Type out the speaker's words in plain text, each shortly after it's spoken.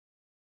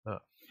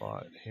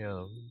Bought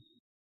him.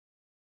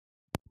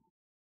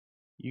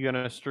 You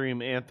gonna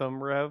stream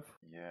Anthem, Rev?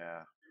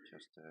 Yeah,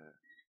 just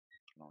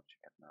launching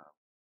it now.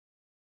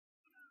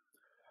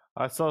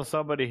 I saw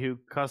somebody who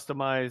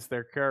customized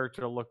their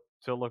character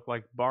to look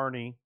like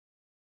Barney,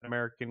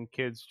 American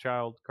Kids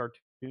Child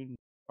cartoon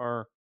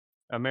or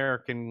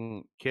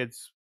American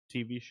Kids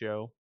TV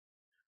show.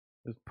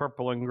 It's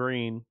purple and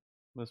green.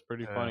 That's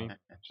pretty funny.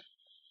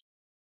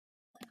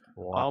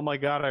 Wow. Oh my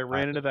god, I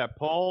ran into that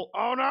pole.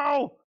 Oh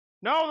no!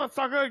 No, that's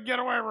not good. Get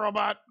away,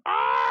 robot.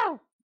 Oh!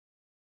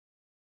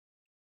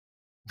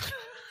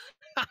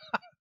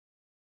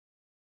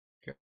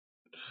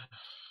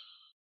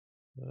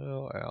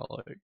 Oh,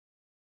 Alex.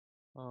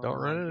 Oh Don't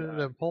run into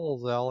them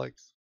poles,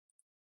 Alex.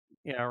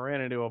 Yeah, I ran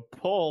into a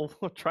pole.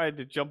 Tried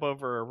to jump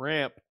over a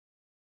ramp.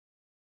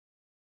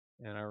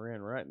 And I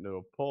ran right into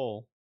a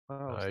pole.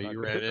 Oh,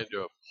 You ran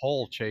into a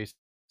pole chasing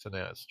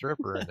that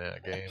stripper in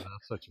that game.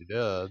 That's what you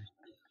did.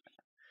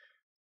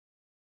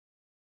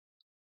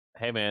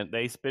 Hey man,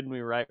 they spin me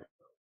right.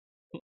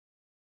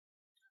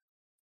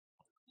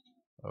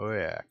 Oh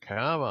yeah,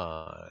 come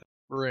on.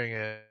 Bring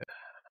it.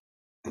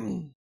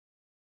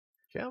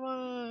 Come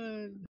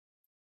on.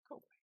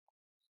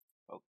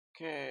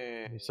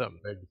 Okay. Need something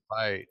big to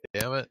fight,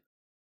 damn it.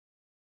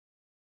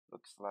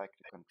 Looks like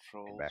the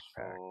controls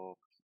Backpack. for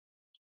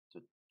the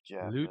Loot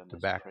javelin the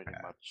is backpack. pretty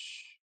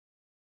much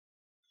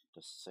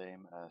the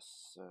same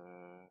as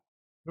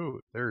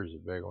Ooh, there's a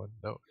big one.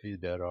 No, he's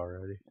dead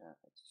already. yeah,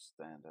 it's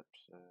standard.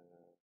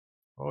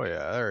 Oh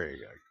yeah, there you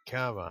go.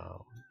 Come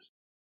on.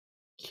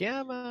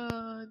 Come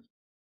on.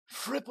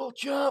 Triple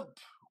jump!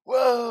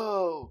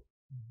 Whoa!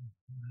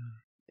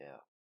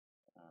 Yeah.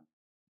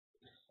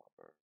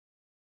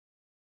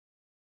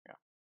 Yeah,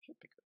 should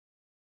be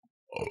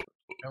good.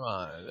 Come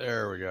on.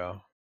 There we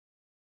go.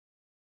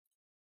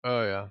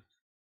 Oh yeah.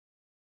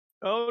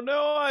 Oh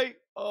no,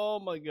 oh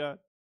my god.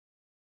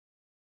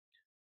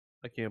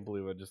 I can't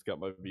believe I just got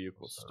my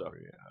vehicle stuck.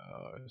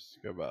 Yeah, let's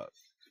go about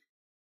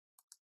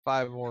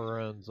 5 more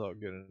runs. I'll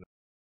get it.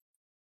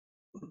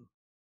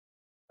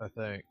 I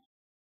think.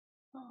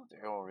 Oh,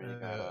 they already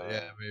got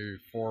yeah, maybe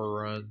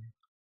 4 runs.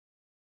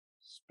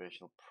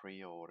 Special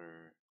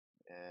pre-order.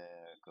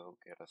 Go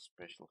get a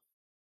special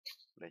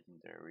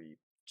legendary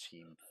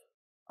team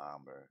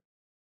armor.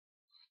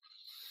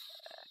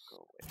 Go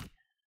away.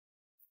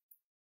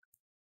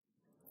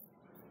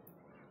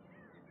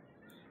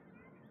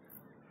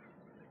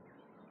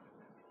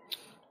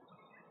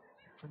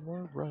 For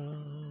more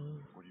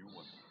runs. What do you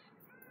want?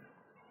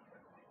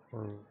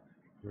 Where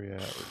we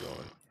at? We're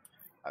going.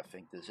 I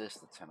think this is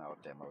the 10-hour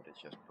demo. They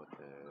just put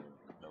the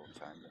no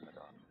time limit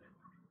on.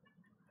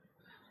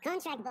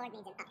 Contract board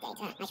needs an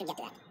update. I should get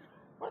to that.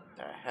 What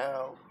the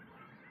hell?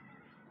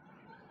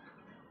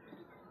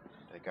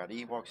 They got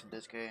Ewoks in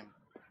this game.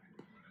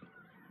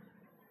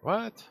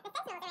 What?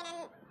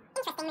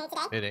 Interesting mood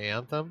today. In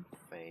Anthem?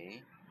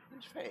 Faye?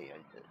 Who's Faye?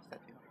 Is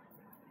that you?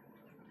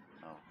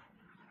 No.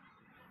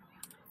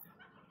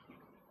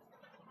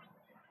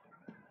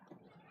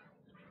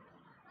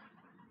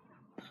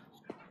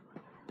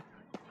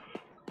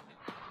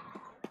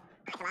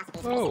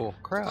 Oh,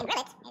 crap. You can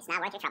grill it. It's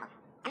not worth your trouble.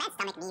 A man's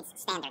stomach needs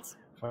standards.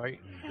 Fighting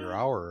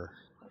Drower.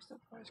 Where's that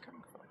voice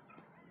coming from?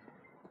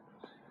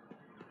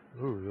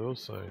 Ooh,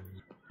 those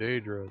things.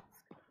 Daedra.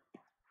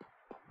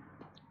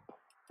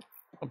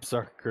 I'm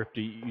sorry,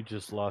 Crypty, you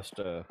just lost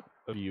a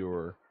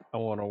viewer. I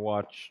want to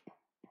watch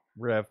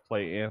Rev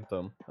play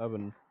Anthem. I've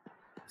been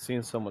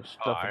seeing so much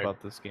stuff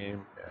about this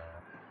game.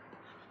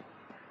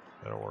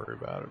 Yeah. Don't worry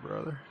about it,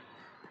 brother.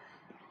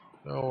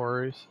 No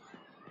worries.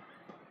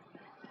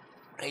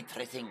 Ray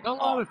tracing. Not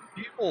a lot of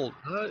people.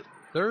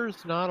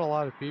 There's not a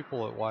lot of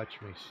people that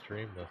watch me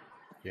stream the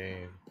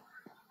game.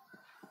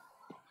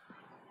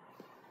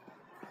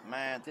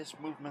 Man, this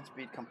movement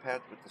speed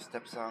compared with the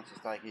step sounds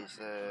is like he's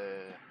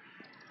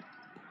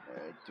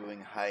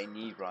doing high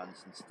knee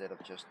runs instead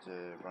of just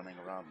running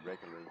around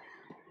regularly.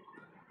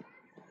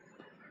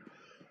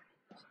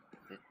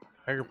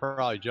 I could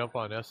probably jump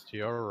on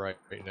STO right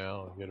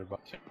now and get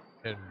about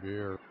 10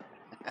 beer.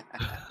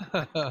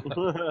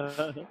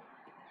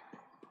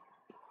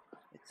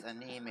 It's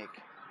anemic.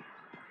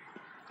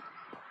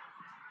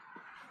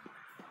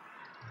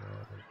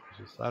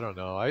 I don't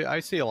know. I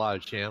see a lot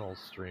of channels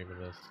streaming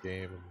this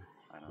game,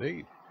 and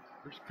there's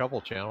a couple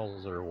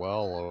channels that are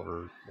well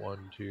over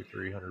 100, 200,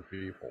 300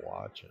 people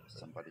watching.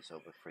 Somebody's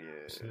over for you.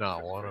 It's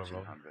not one of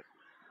them.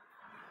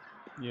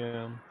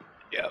 Yeah.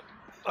 Yep.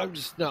 I'm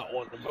just not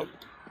one of them.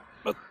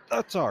 But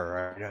that's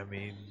alright. I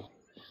mean,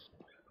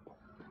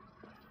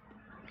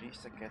 at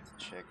least I get to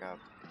check out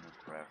the new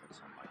graphics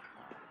on my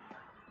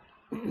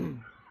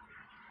car.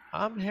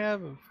 I'm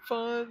having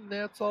fun.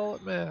 That's all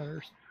that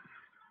matters.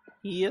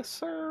 Yes,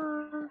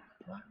 sir.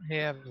 I'm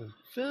having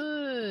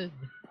fun.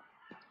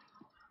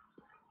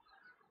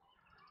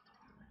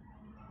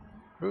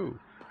 Ooh.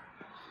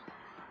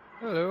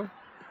 Hello.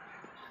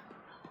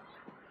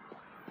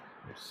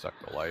 We'll suck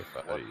the life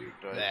out of you.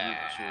 What are you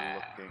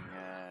looking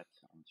at?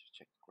 I need to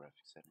check the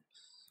graphic settings.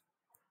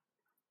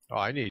 Oh,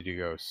 I need to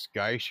go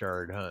sky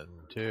shard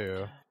hunting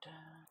too.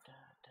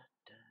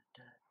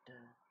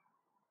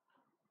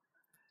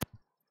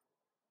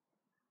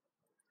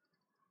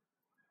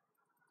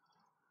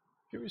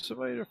 Give me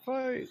somebody to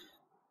fight.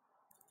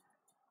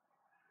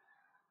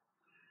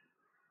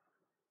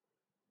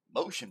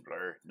 Motion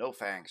blur. No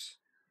thanks.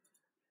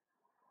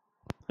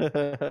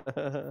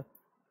 Got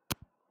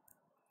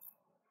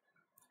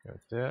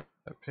that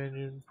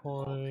opinion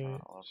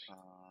point.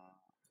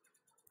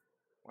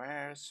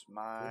 Where's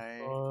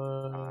my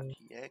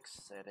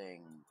RTX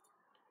setting?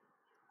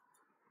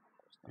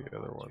 The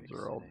other ones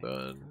are all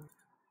done.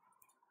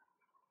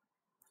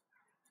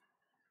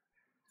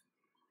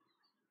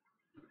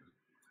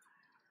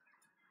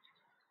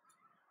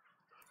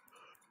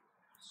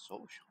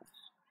 Social?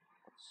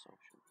 What's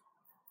social?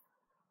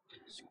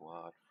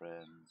 Squad,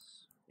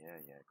 friends. Yeah,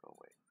 go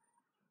away.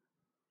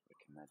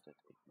 Recommended,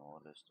 ignore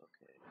list,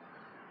 okay.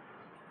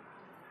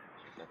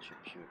 So that's your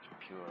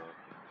pure.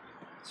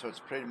 So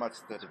it's pretty much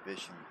the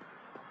division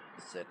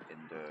set in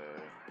the.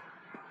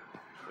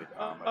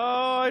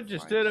 Oh, I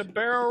just did a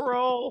barrel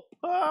roll.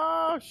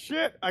 Oh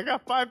shit! I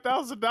got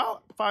 $5,000,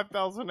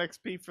 5,000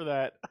 XP for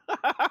that.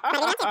 It's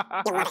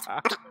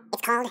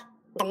called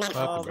the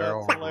Mantle. Oh,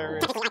 that's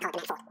hilarious.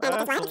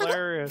 That's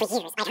hilarious. For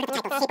years, I heard the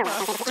type of super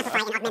roll to amplify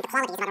and augment the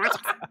qualities of other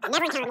objects.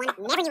 Never encountered one,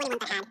 never knew anyone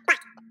that had. But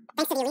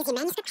thanks to the Elysian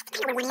manuscript, I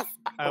know where one is.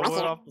 I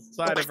went off the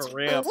side of a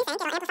ramp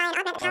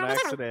on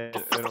accident,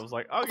 and it was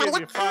like, I'll give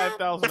you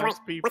 5,000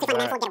 XP for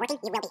that.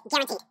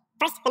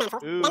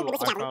 Ooh, I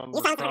found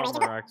the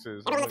Trauma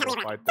Axes. I'm gonna go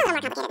fight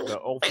the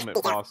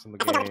ultimate boss in the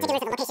game.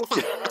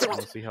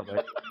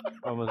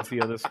 I'm gonna see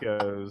how this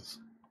goes.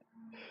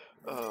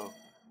 Oh,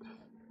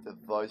 the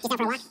voice.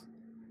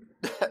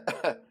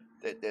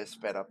 They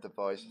sped up the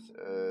voice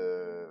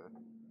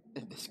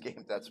in this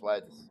game. That's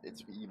why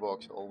it's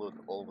Evox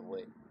all the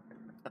way.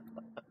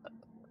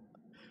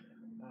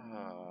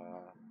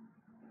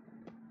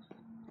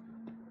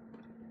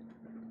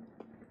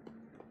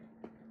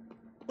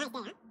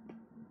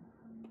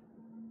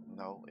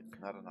 No, it's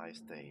not a nice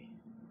day.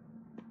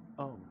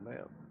 Oh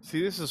man.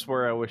 See, this is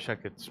where I wish I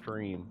could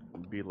stream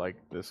and be like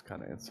this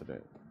kind of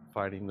incident,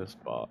 fighting this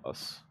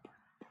boss.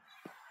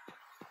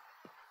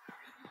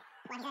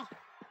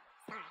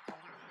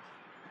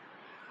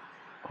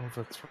 Oh,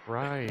 that's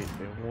right.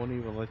 It won't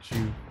even let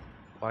you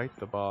fight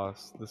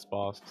this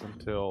boss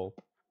until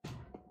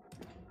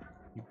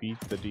you beat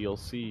the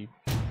DLC.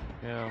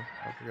 Yeah,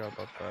 I forgot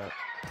about that.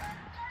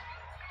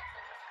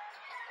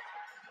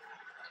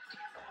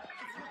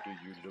 What are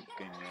you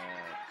looking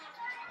at?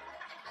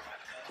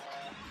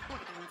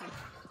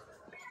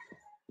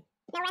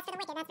 No rest for the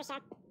wicked, that's for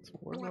sure. So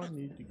where do I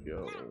need to go?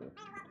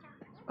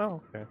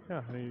 Oh, okay.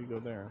 Yeah, I need to go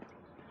there.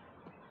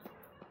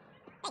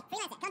 Hey,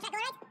 freelancer, contract all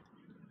right?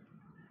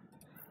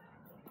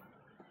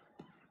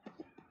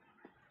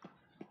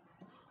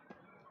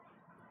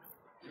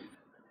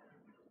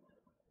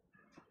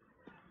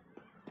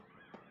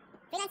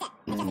 Freelancer,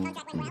 I trust the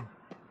contract went well.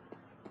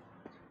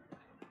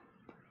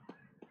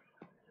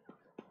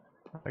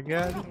 I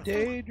got a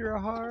Daedra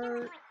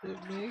heart that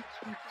makes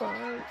me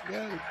fart.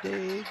 Got a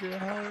Daedra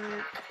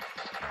heart.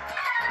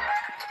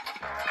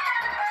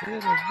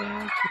 It'll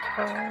make you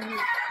fart.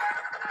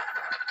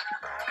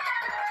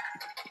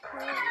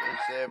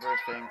 Is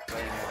everything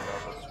playing at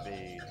double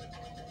speed?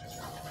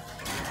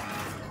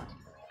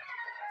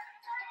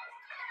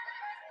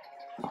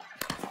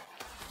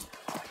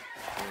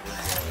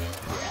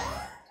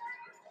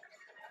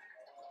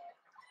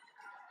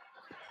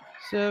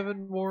 Seven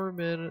more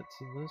minutes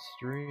and this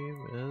stream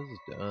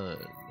is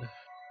done.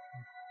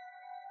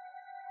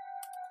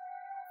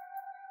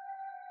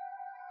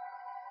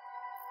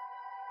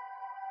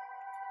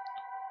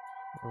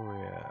 Where are we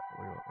at?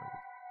 We want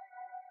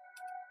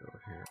to go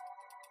here.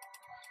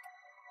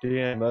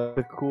 Damn, that's a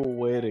cool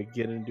way to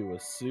get into a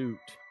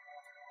suit.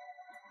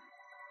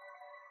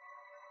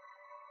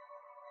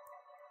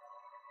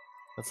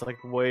 That's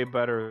like way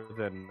better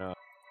than the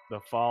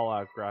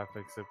Fallout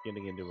graphics of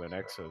getting into an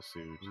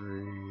exosuit.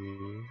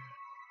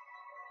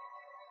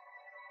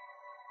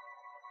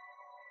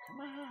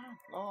 Come on,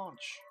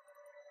 launch.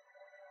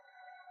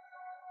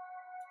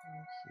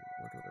 Let's see,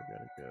 where do I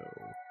gotta go?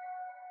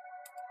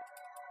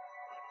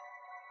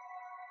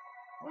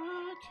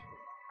 What?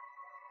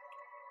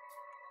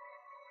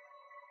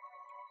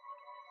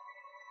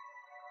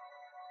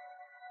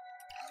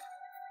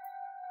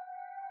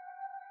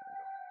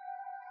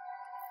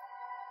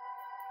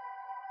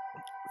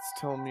 It's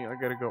telling me I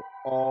gotta go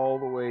all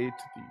the way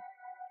to the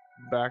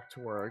back to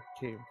where I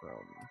came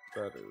from.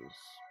 That is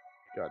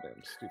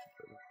goddamn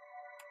stupid.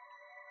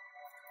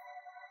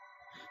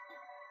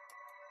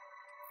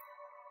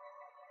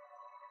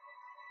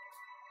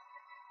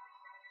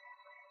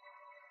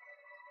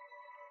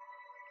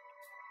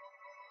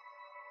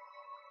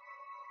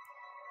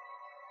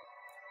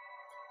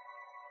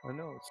 I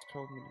know, it's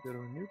told me to go to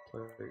a new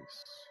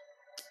place.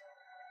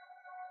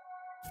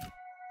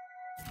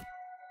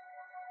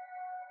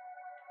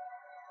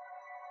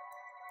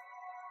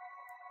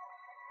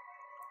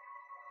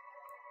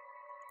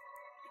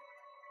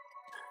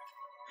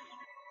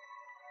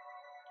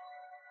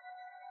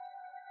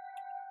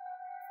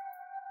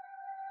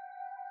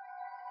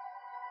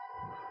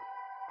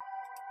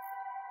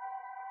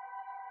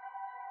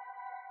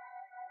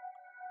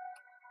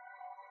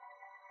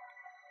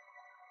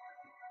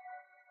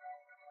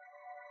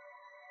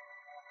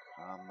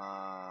 Come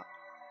on.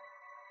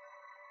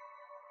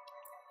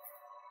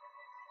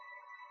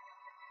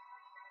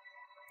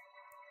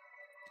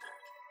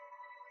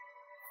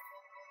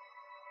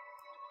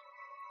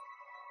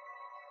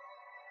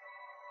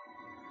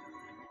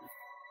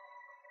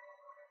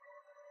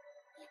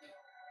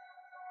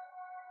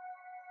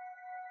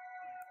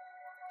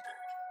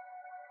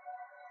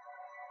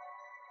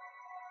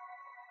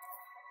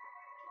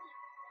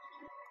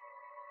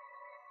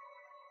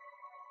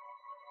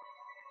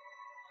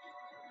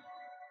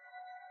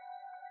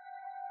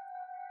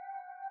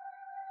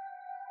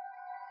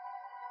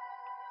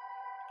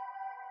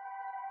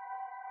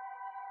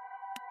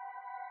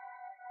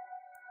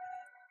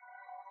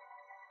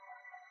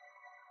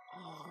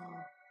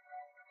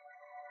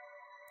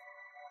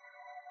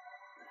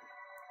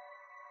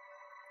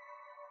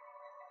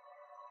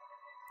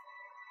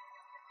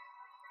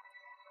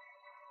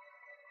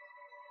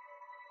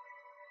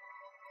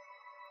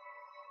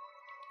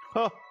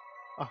 Huh,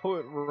 I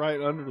went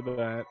right under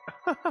that.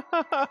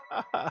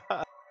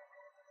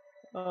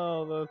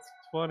 Oh, that's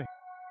funny.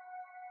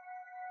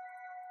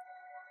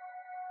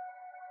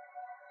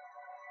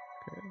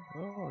 Okay,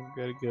 oh, I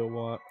gotta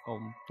go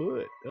on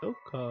foot.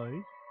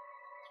 Okay.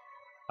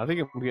 I think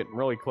I'm getting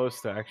really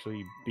close to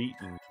actually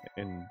beating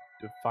and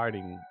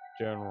fighting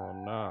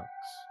General Knox.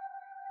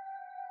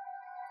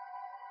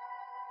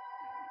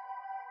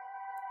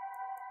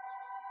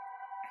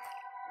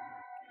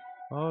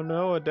 Oh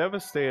no, a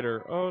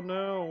Devastator. Oh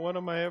no, what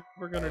am I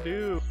ever gonna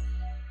do?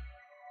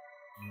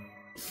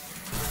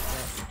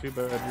 Oh, too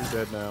bad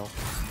you're dead now.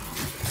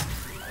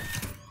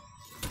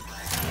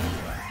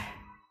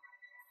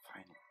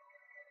 Finally.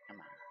 Come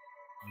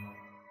on.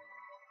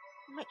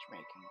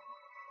 Matchmaking.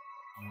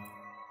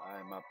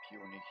 I'm a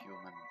puny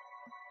human.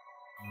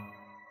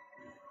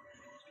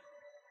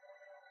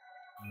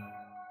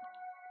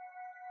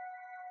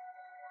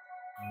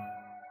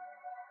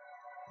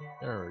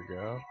 There we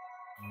go.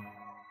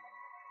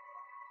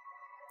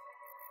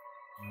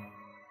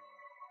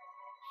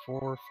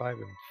 Four, 5,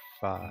 and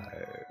 5.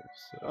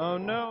 So... Oh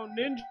no,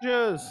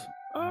 ninjas!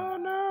 Oh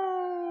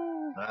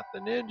no! Not the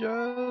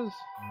ninjas!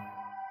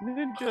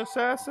 Ninja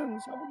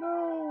assassins! Oh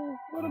no!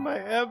 What am I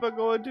ever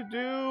going to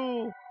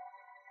do?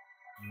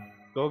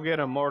 Go get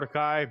him,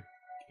 Mordecai.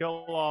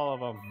 Kill all of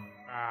them.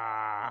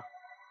 Ah.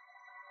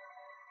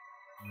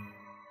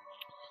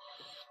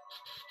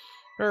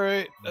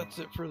 Alright, that's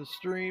it for the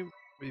stream.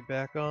 Be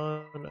back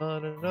on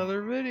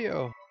another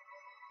video.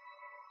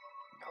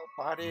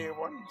 Nobody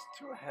wants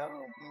to help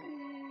me.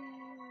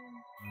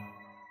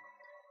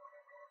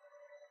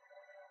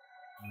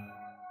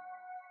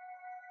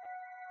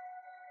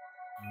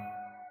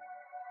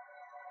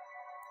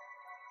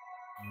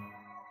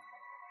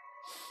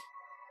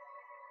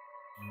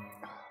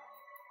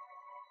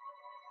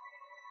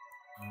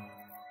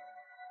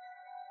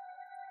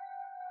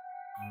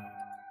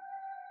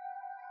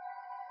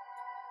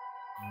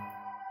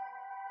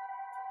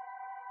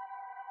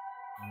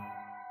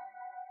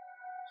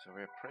 So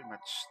we're pretty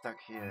much stuck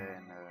here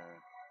in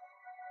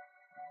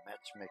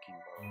matchmaking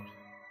mode.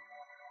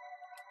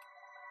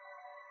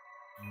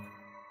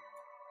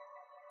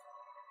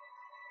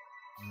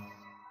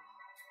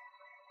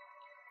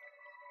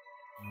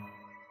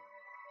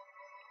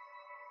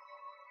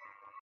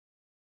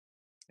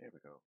 Here we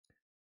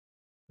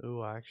go.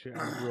 Ooh, actually,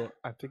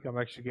 I think I'm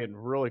actually getting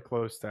really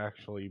close to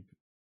actually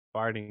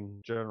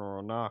fighting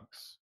General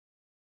Knox.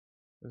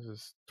 This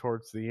is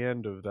towards the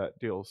end of that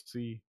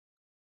DLC.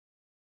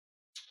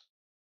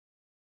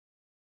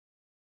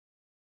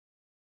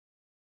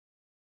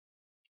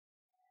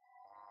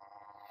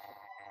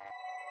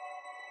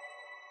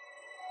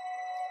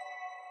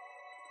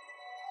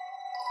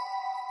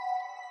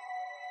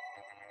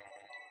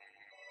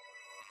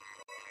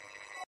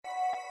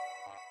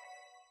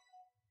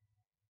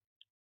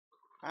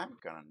 I'm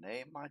gonna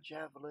name my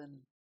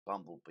javelin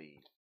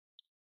Bumblebee.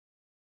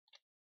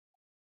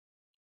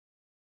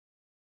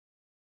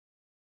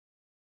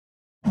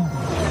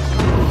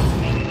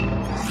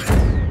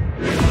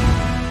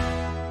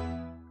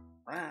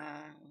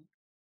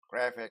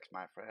 Graphics,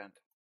 my friend.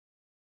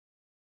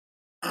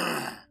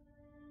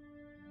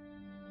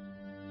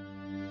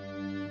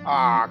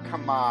 Ah,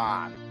 come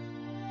on.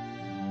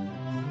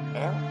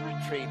 Error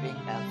retrieving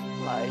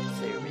Anthem Live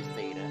Series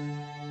data.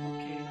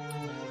 Okay.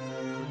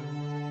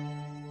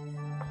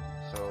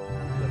 So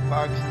the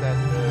bugs that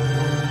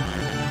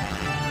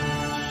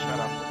shut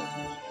up with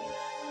the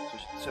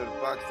music. So the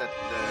bugs that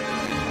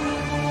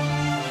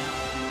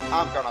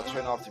I'm gonna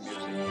turn off the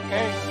music.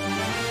 Okay.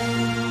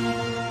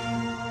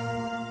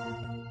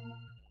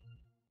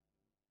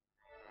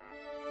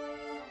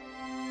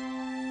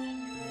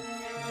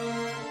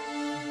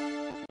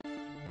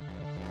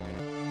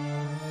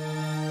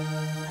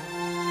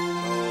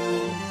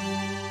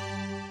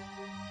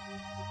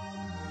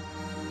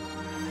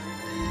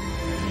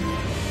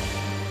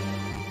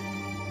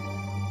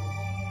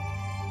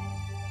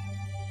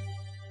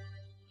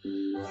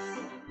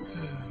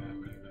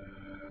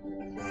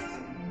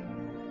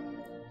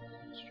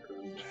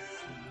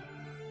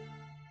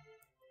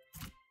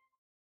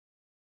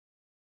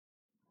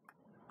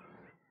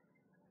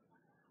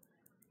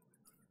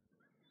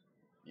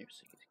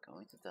 Music is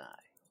going to die.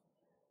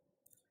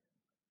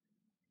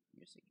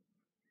 Music.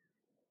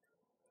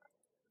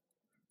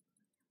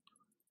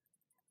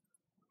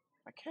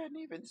 I can't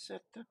even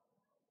set the...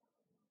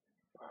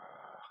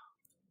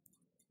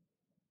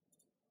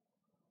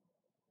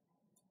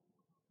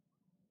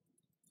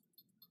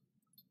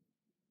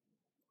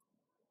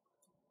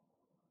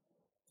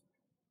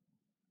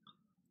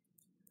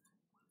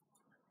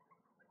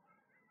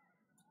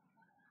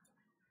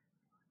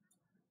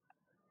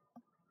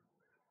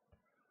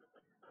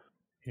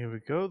 Here we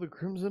go, the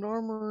Crimson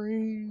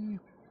Armory.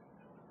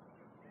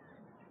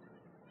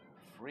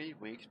 3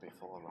 weeks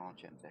before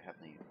launch and they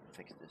haven't even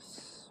fixed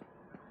this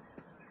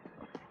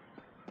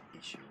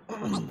issue.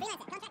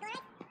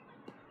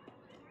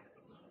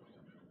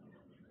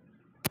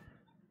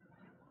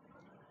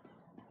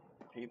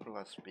 People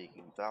are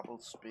speaking double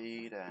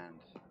speed and...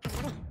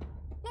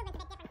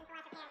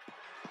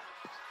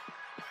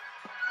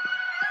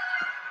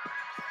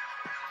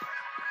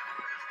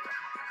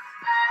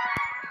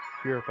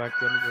 Here, if I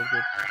can go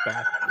get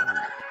back.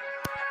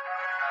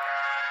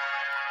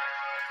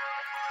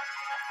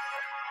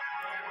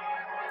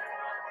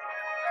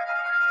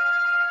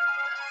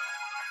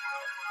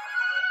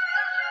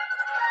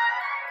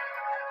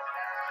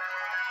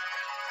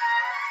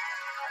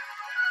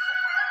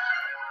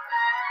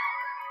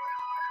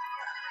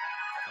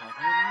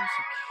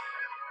 Music.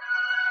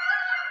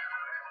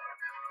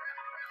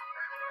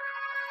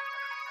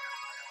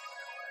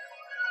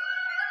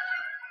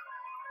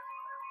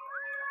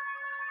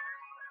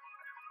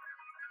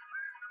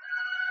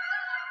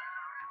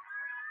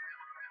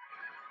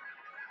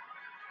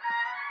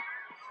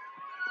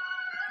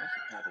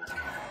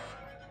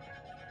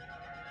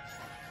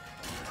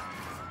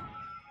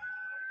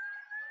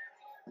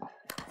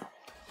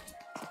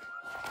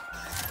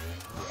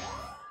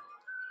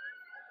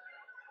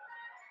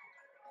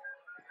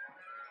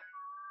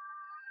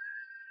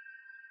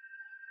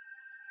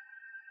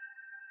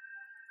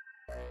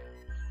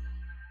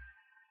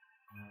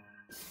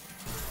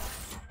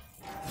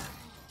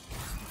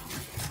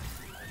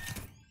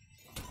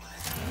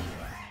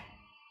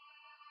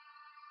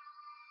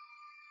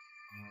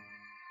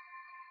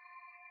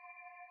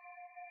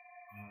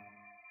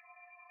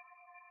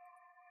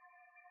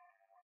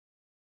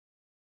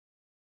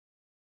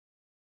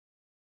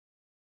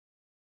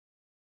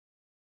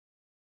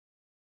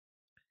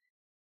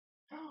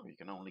 Oh, you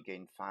can only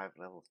gain 5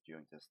 levels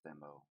during this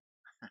demo.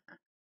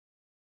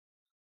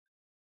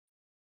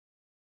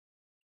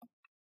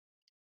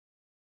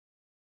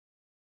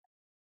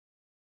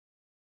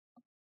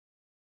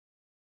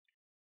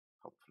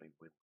 Hopefully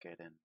we'll get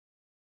in.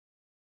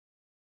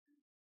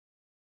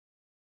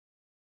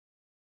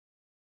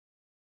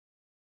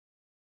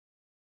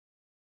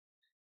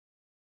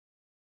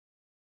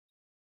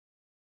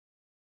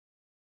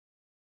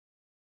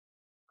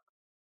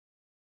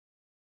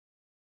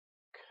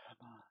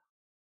 Come on.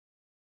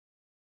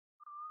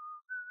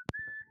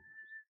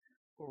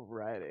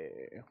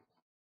 Alrighty.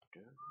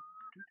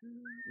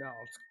 Now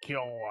let's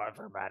kill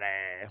everybody.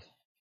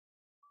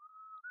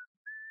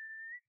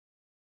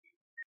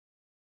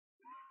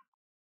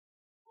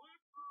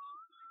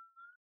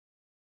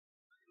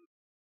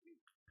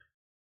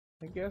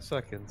 I guess I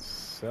can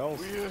sell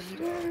stuff. Yes.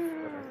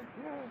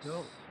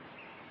 Nope.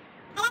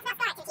 That's not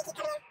smart since you keep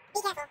coming in.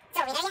 Be careful. So,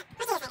 are we there yet?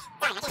 What do you think?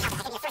 Sorry, I can't help it.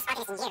 I could be the first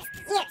artist in years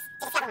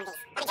to discover one of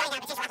these. I've been jotting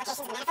down potential applications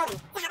in the manifold.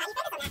 So how about you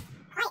focus on that?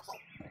 Quietly.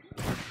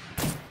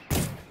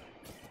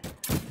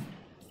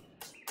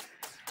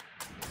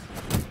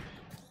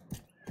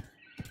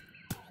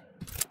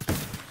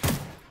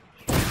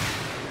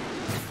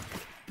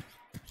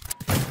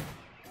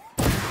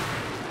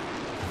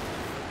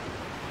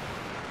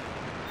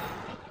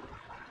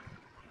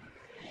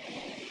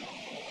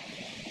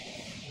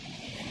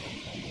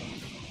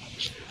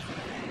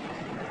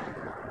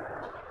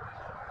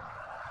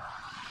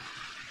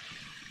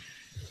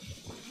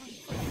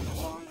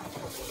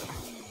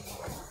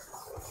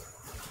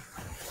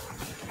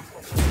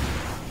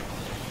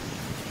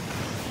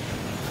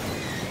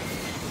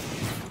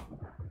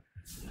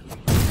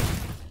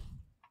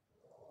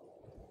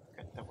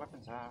 Get the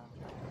weapons out.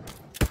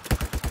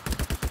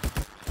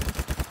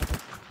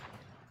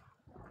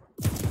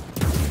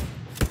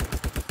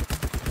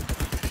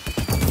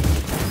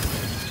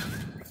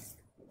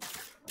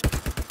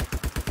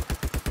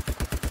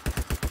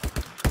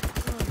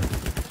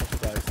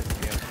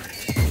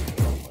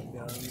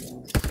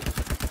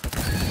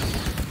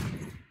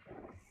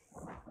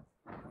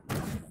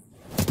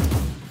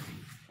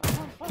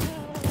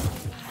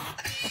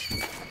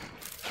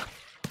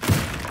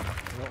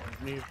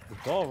 Need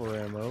revolver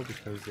ammo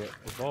because that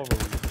revolver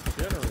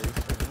regenerates.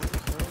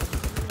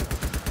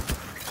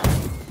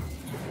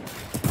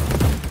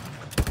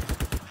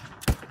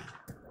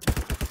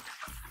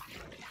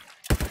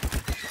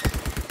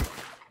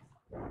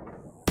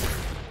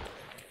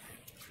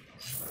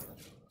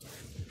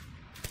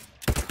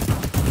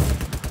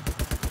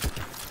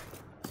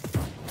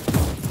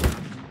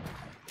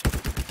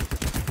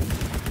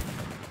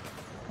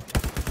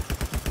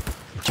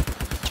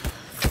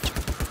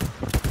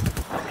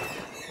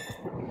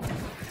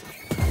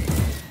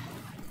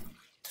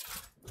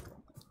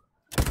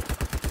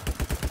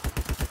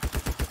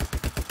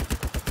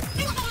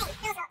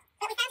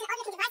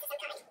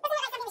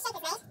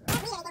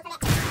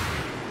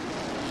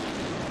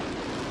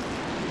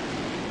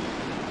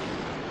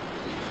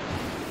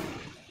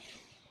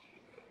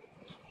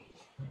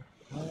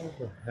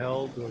 the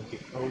hell do I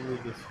get over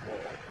this wall?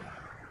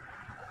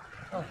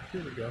 Oh,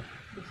 here we go.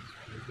 This is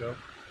where we go.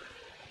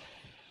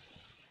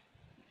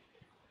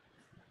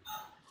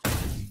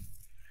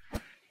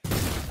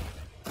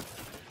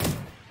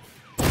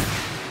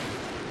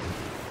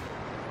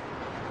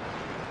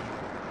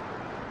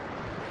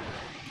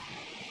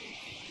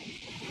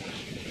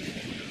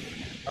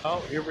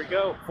 Oh, here we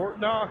go. Fort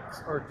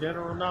Knox, or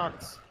General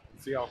Knox.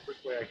 Let's see how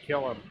quickly I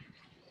kill him.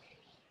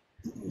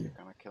 You're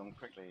gonna kill him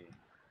quickly.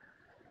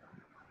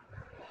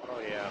 Oh,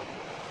 yeah.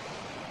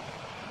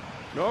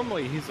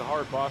 Normally, he's a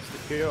hard boss to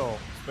kill,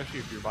 especially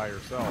if you're by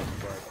yourself,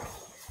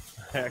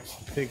 but I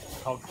actually think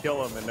I'll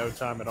kill him in no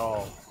time at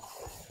all.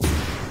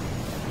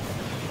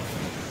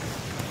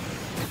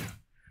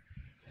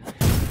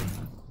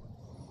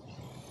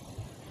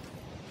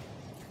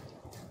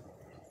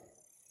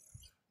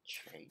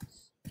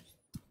 Chase.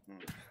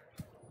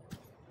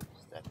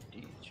 Is that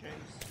D chase?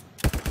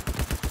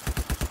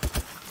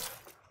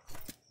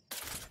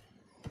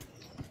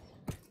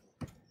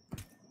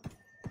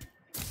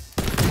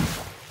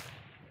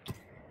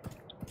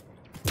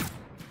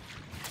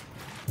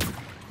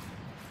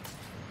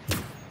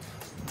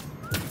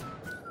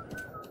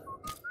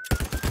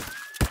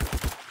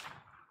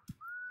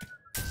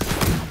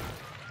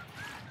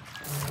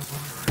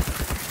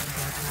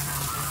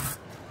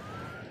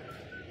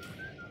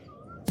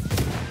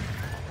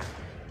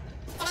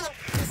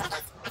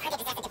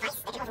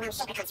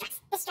 Shaper constructs.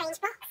 This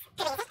strange box.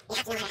 To raise it, you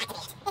have to know how to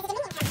activate it. There's a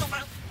dominion camp close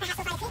by. Perhaps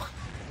we'll find a key there.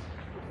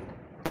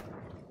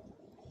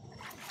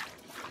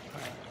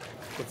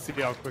 Let's see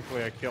how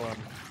quickly I kill him.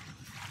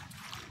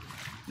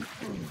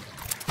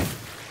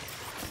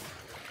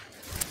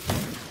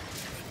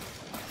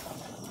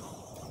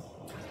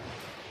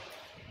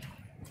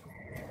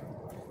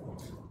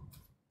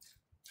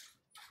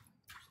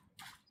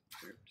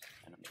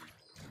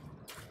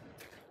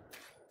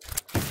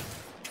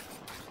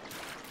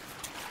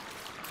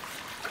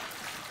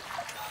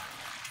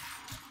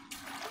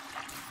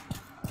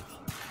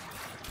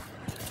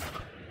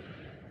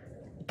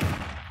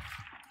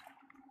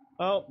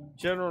 Oh,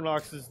 General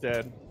Knox is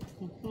dead.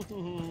 Why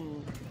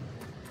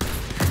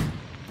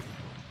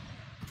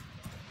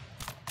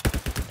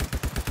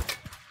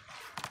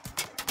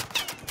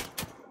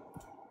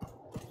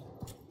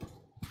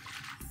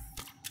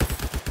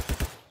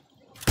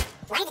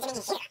is the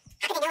dominion here?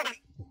 How could they know about?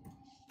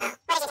 Oh,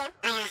 what did you do?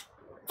 I,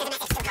 sent a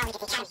message to a colleague at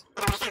the academy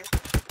about what I found.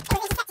 It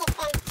was intercepted,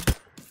 and...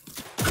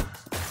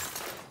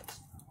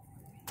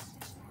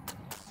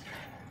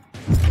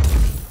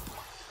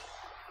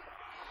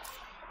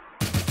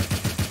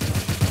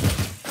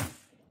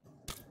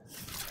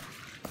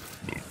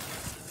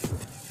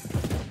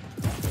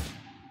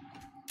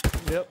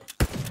 Yep,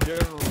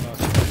 General Knox.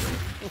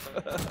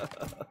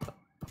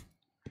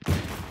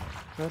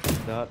 That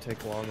did not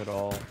take long at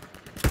all.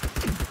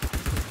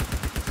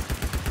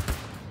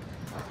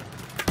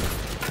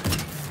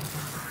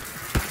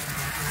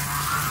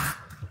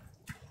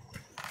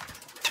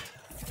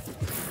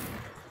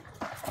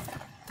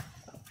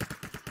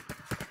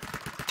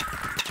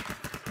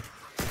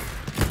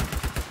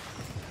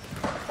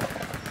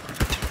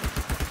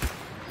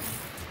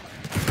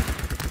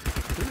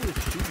 Who is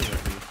shooting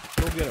at me?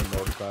 Go get him,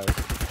 those guys.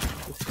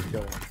 Let's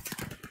kill him.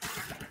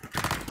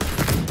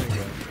 There you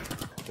go.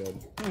 Dead.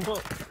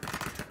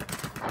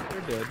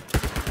 They're dead.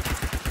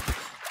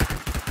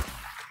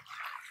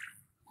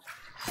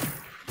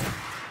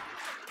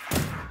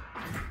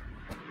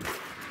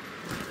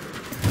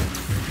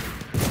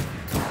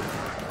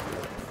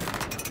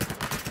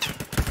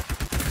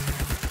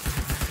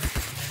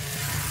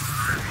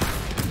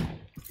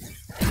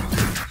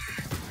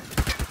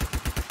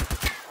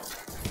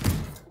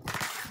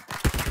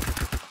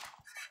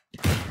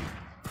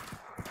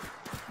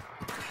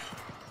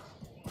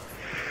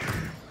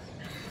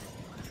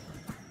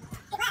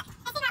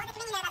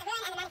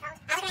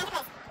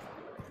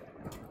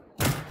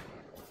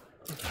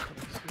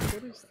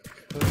 What is the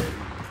code?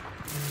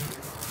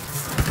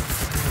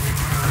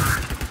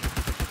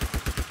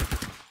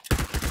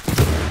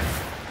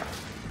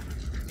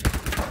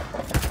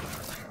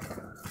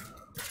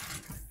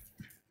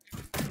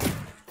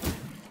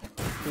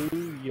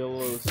 Blue,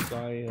 yellow,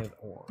 cyan,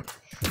 orange.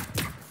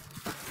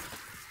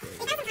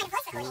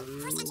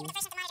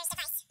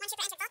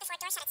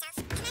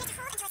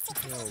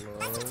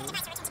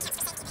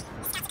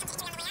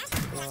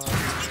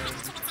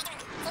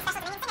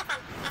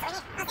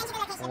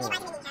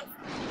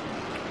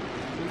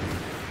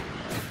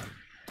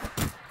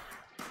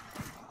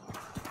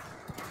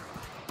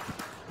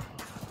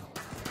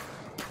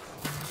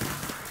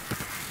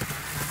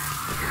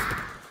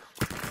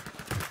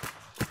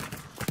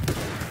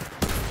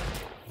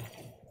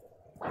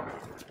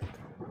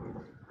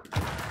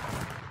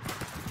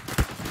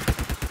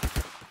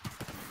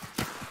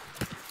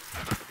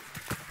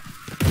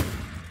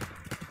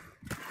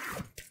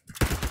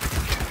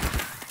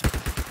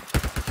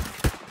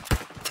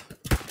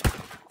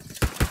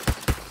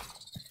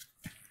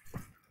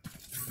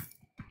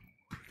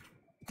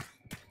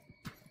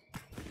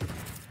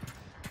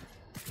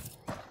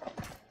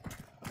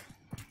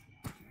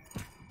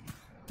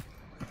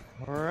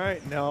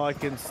 Alright, now I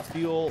can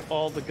steal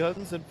all the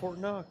guns in Fort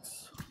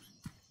Knox.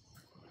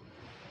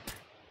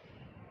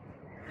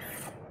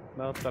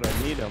 Not that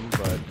I need them,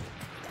 but...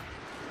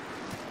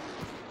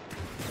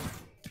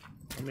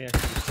 Let me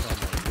actually put on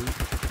my loot.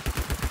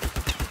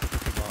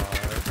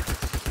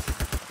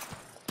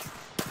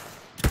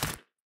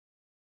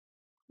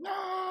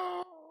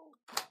 No!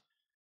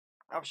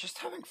 I was just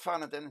having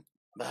fun and then...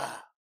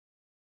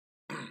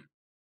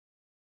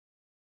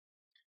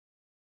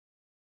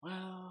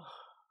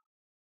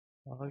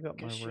 Well, I got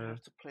my guess you rare.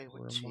 have to play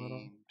with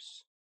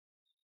teams.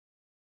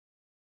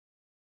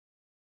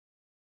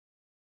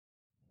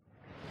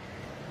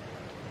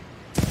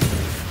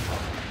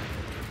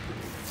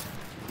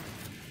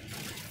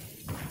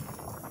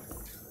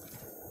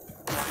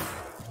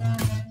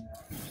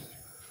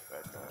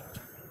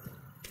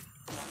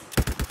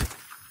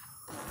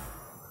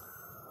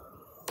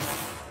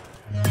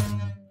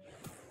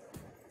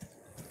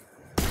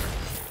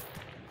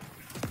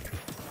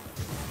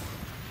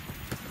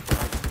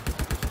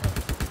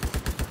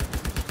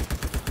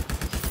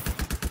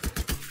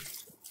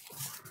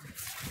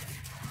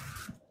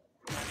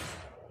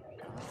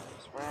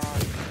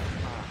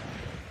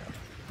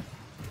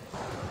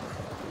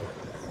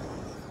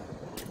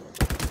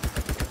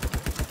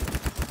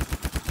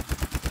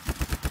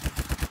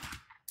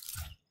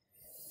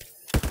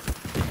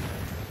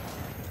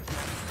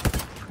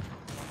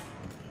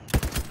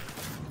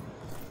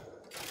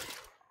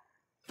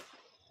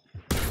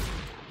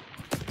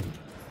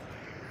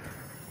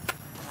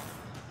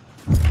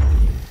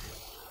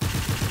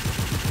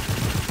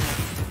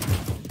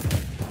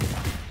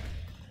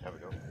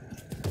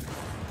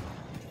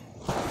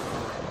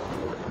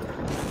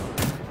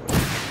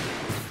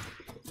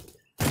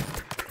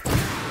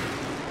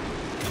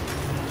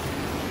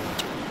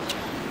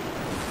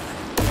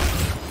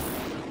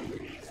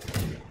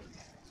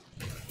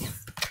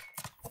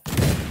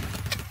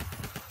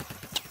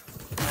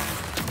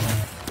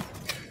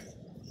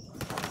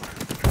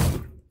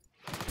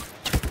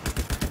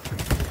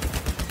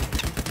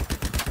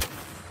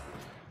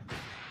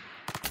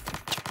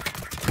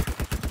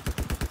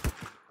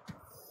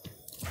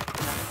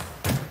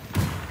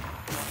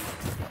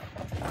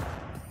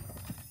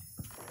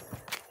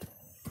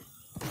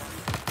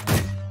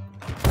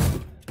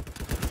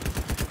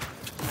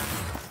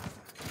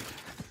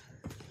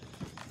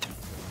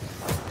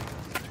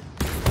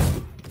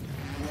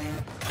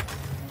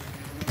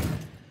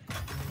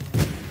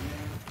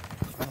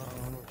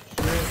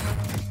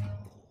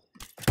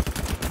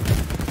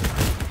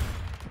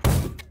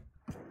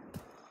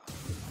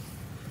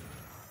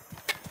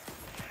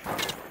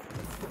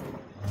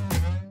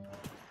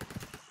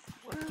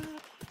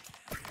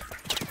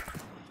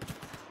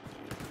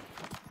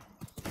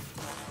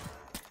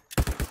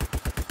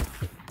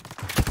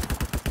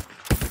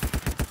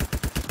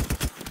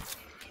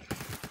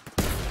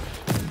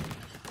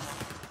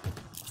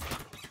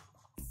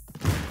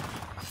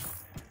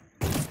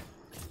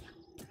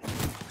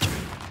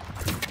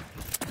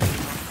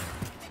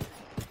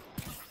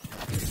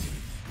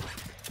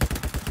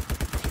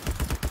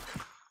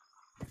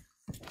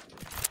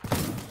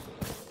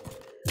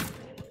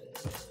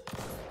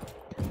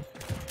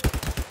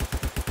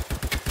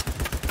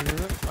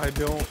 I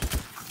don't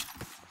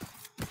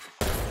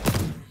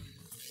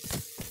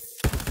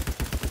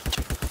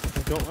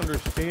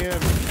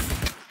understand.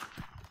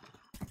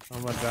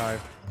 I'm gonna die.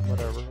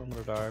 Whatever, I'm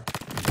gonna die.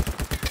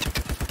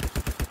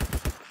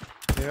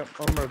 Yep,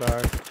 I'm gonna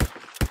die.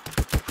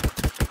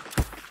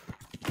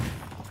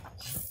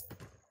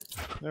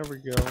 There we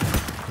go.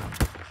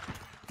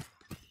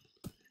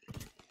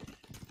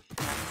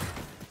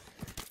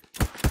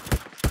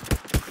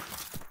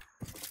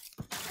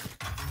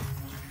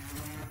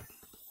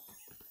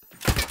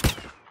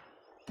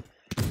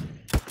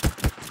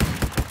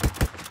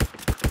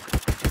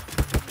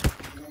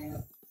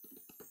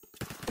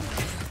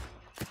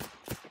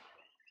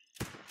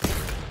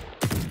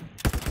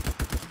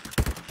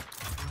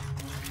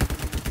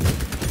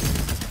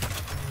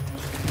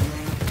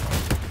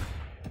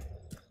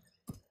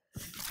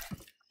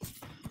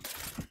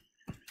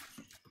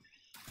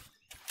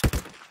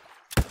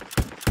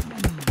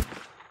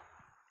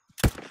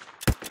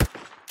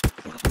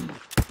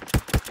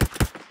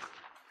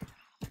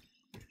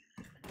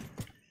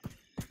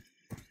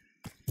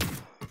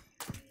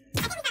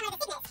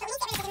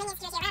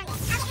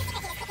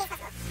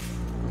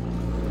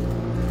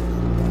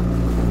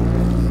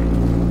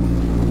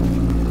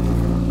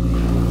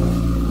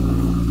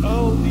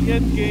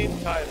 End game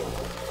title.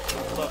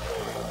 Lovely.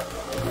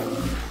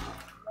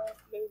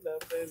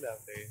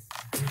 Lovely.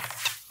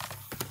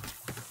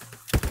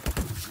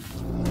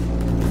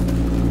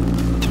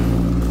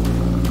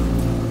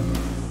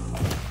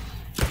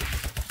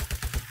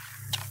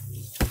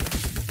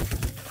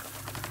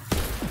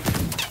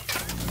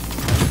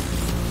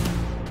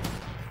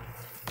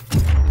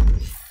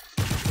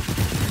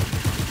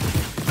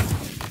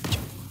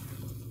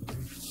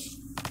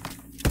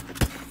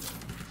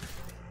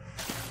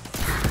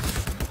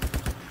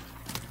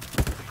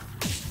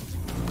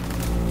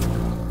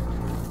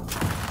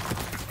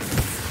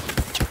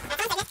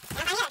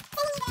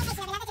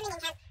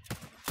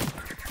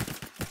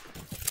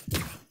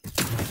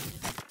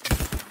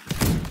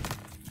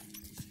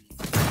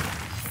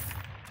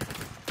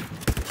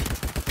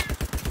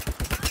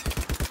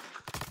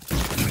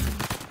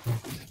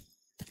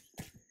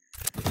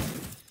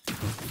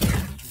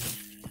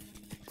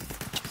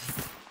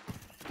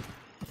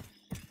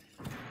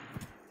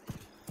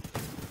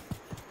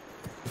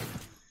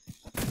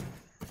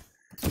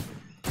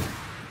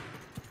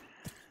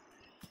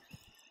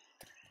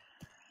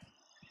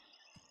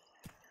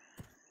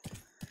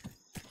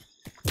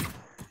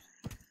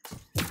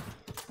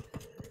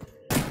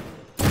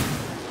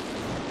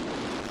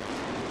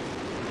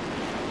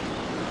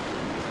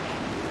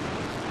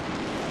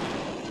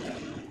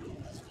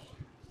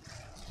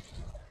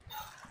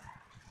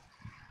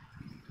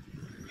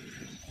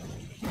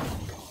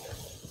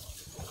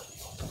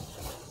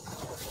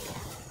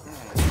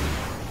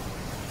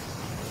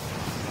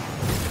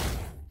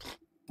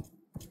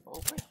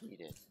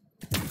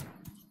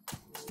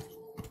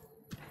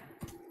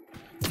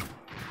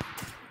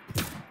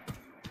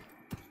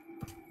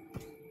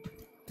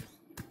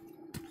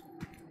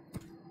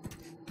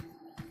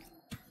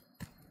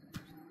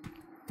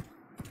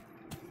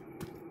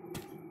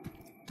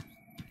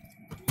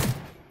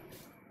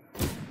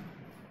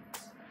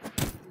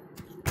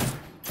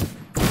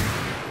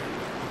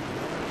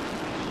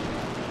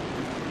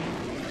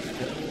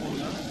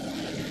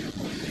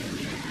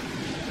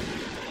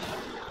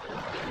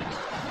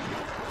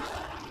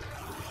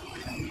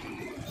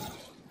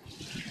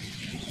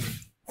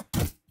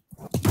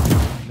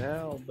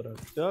 but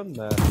I've done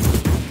that.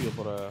 I'll be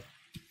able to.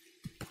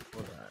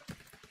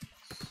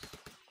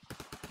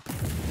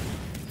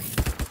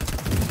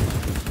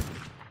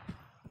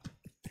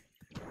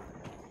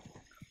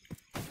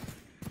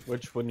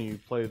 Which, when you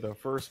play the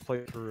first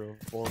playthrough of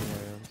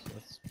Borderlands,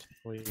 that's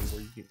typically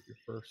where you get your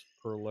first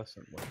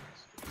pearlescent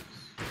weapons.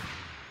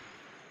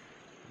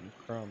 And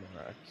crown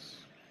racks.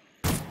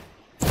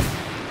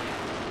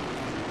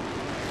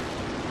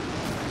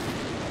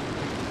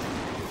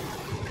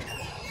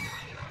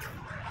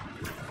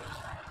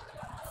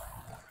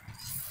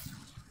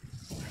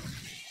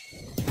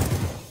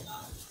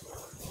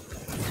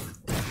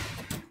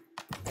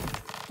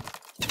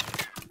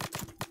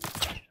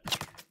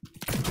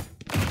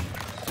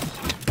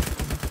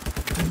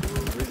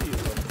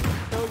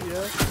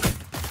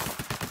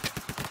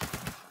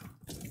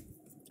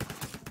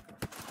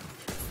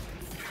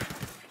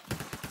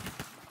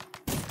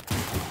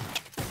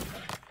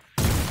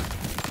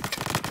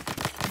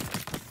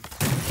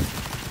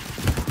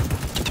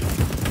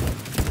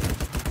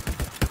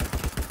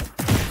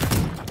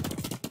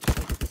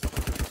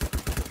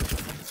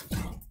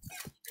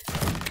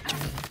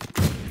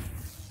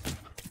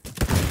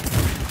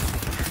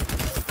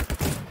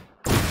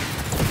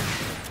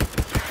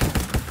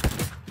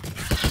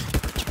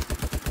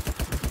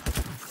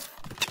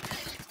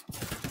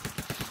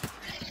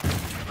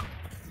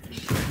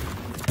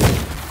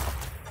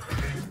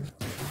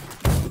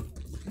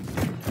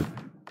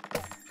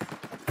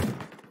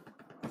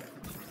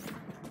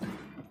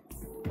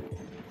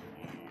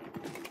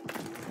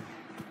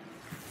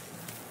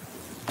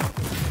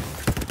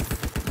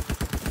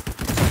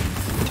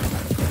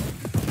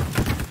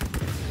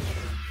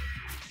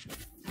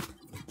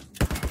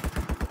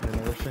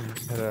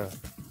 Had a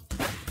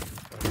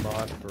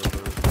mod for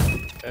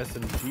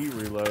SMG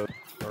reload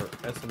or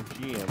SMG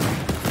ammo.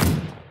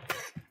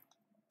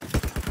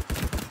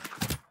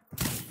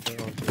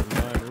 Going to the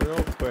mine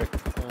real quick.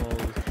 Oh,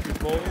 these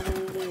people!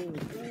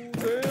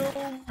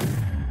 Damn!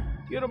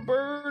 Get a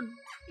bird!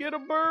 Get a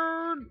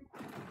bird!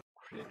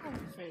 Critical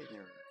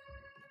failure.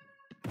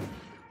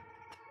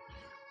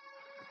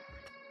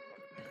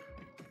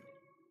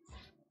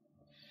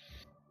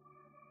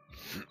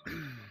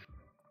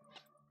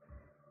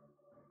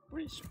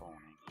 Respawning.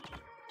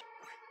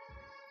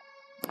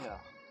 Yeah.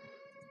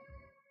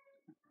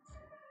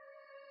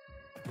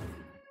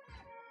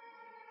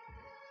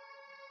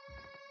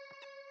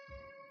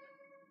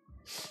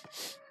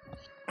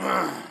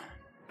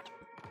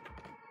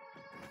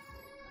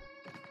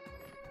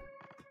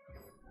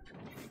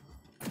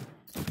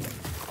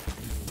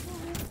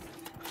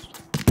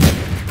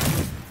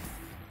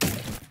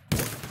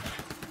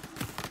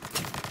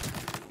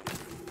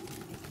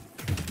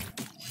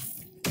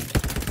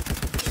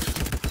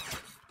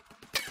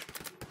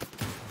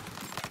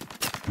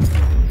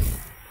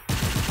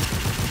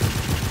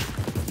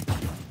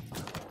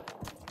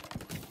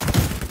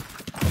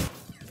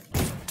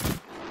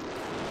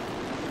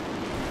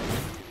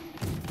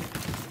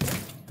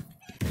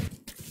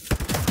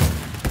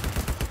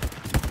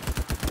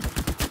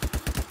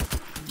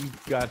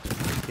 Got to be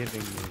kidding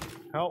me.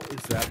 How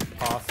is that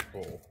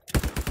possible?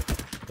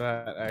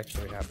 That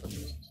actually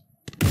happens.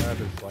 That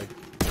is like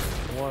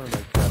 1 in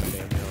a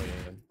goddamn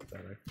million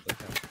that actually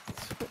happens.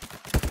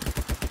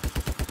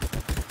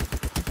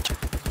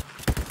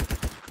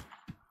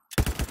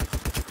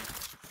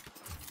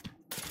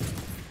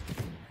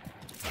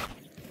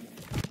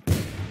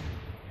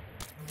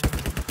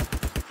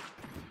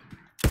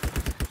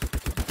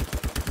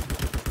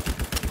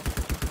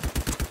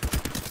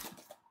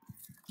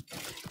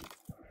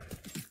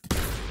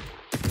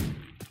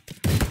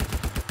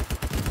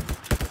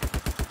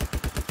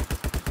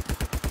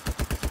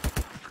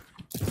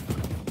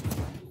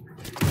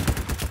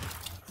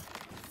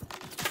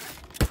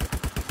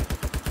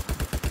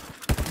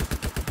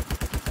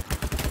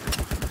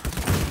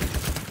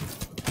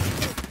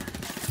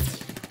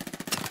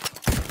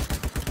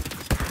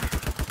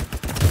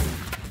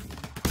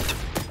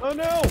 Oh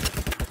no!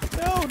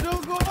 No,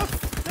 don't go up!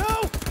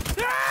 No!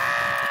 No!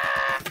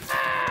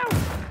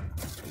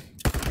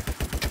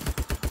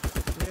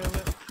 Damn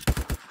it.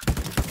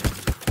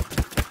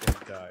 I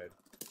died.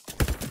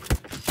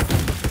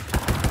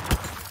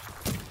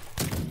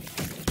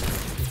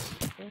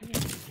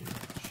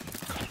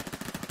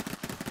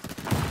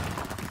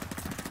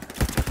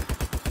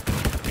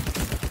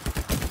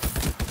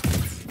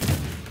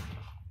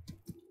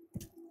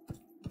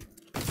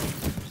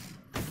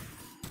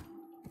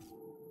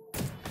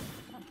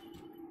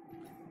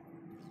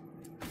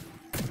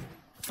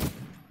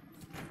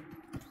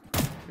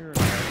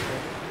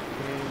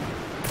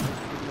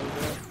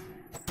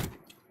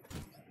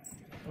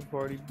 I've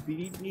already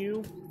beaten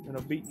you, and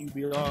I've beaten you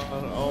beyond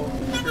all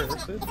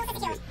comparison.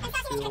 Yet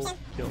still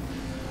kill me.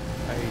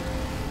 I hate you.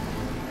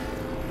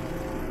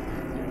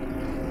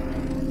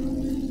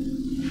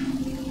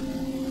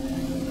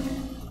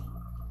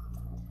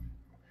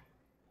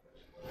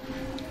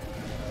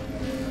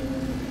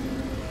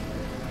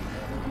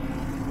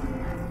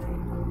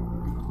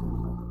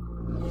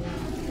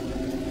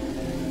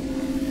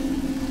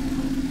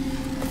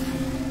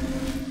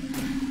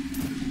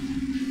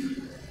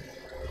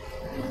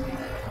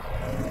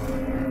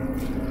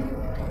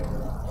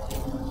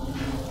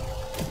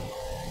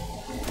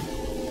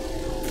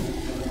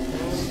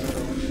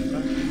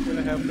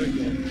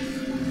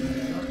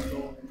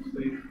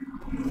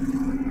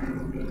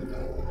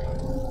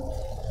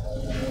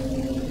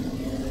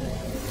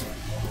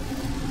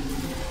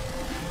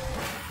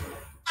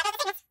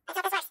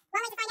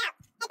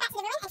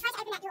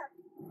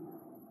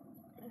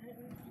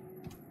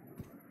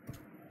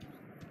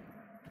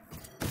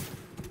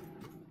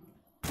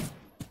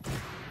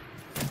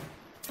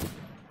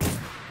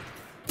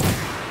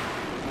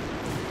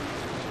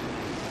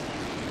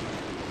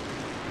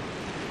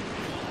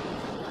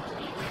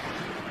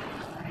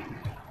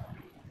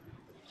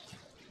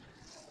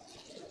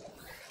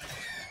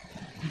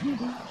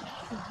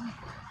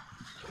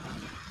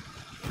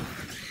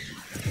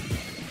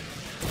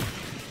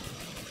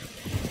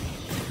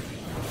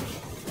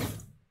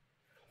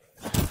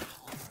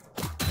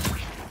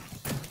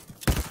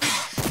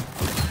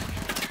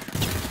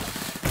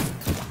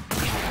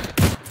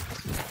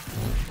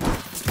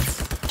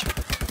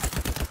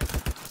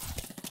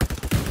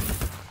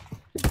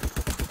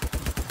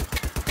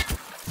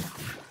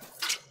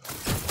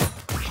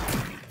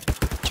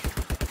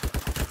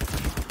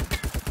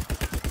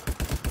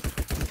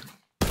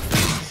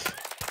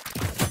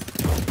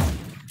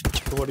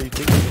 So what do you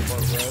think so far,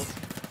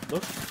 bro?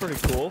 Looks pretty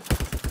cool.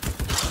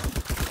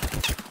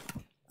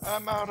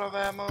 I'm out of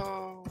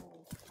ammo.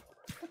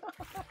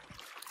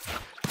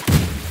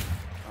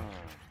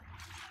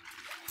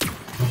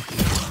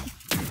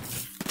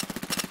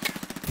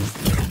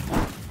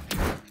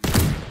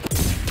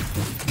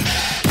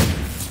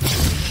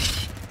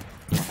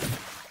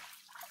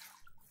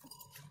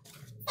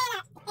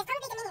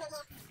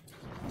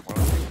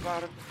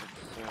 About it,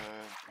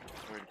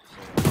 it's going to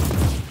say.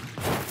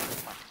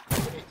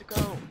 We need to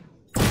go.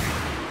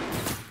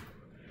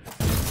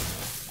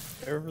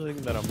 Everything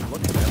that I'm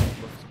looking at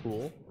looks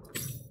cool.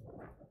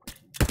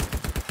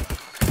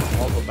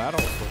 All the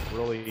battles look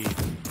really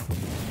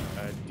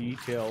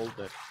detailed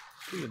and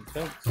pretty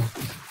intense.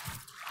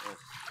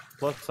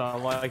 Plus, I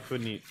like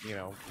when you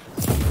know,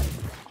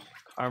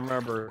 I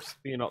remember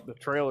seeing the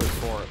trailers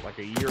for it like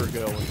a year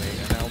ago when they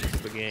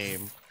announced the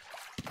game.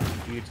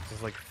 You could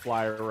just like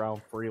fly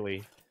around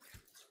freely.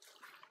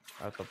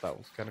 I thought that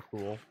was kind of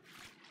cool.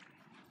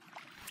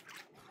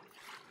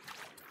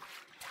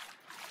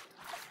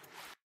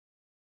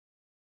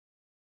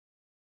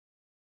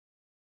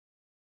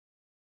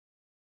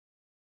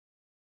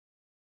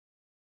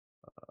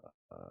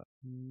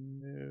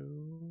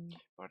 No.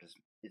 But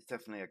it's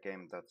definitely a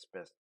game that's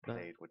best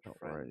played with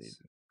friends.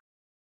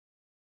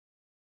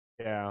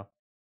 Yeah.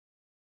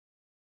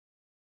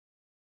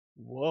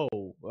 Whoa,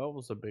 that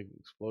was a big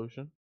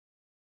explosion.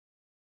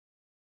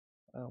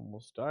 I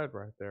almost died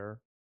right there.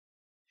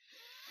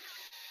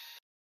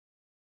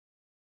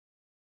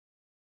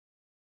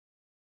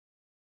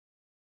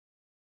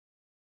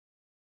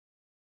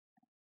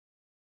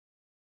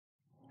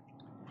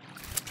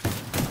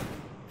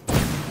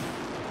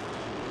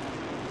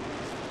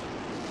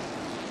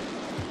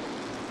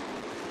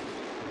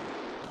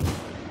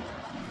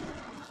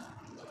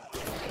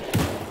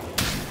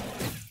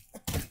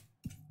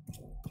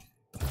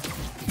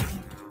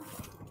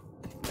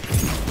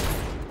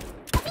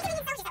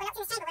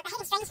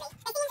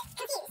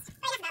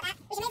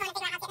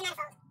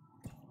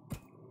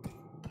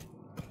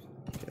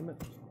 Damn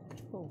it.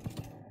 Oh.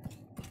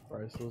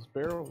 Christ, those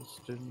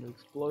barrels didn't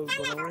explode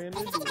when I ran into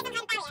it. It's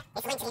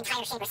linked to the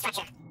entire chamber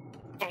structure.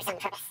 For some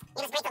purpose.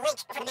 You must break the link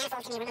before the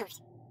manifold can be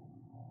removed.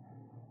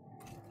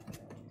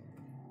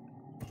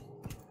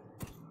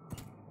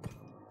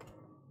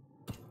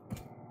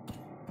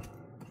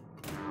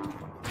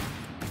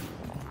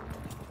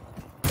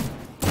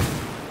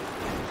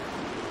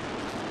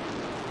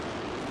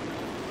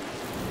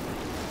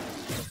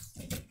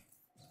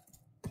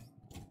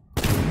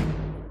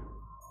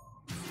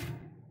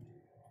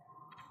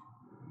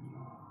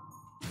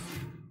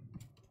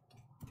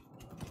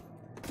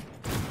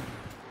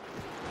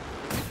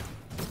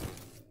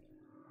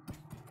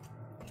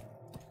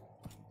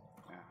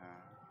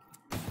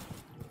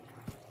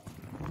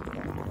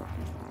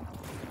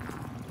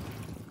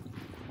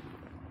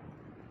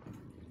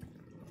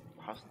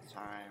 Past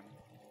time.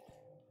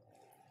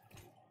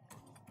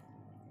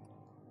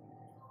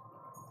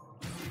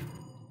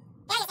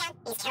 There you go.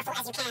 Be as careful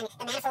as you can.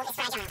 The manifold is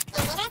fragile. And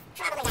dangerous?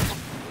 Probably not.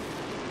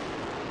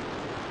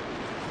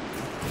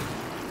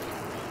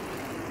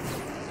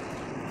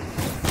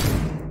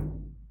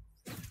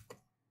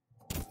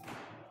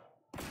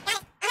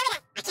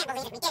 I can't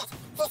believe it. We did it.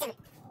 See you soon.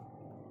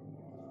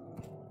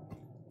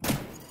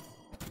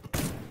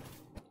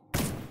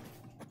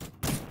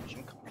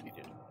 Mission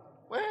completed.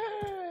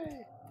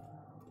 Way!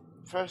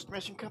 First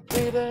mission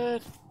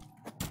completed.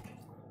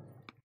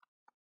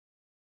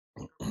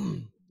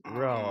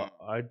 Bro,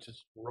 I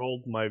just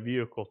rolled my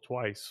vehicle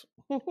twice.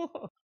 You're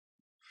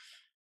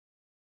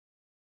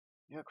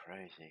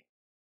crazy.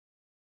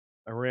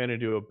 I ran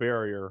into a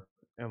barrier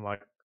and my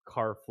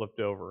car flipped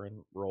over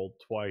and rolled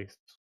twice.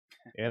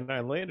 And I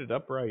landed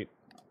upright.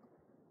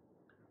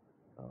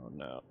 Oh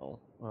no.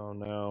 Oh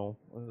no.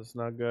 This is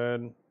not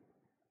good.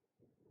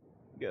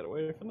 Get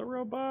away from the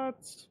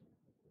robots.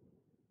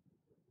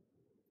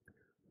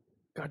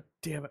 God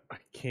damn it. I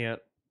can't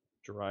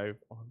drive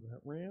on that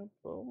ramp.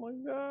 Oh my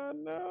god,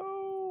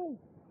 no.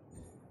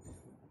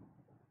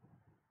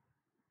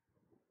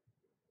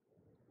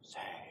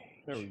 Sage.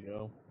 There we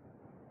go.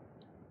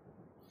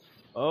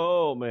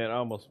 Oh man, I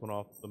almost went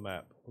off the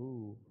map.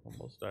 Ooh,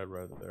 almost died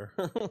right there.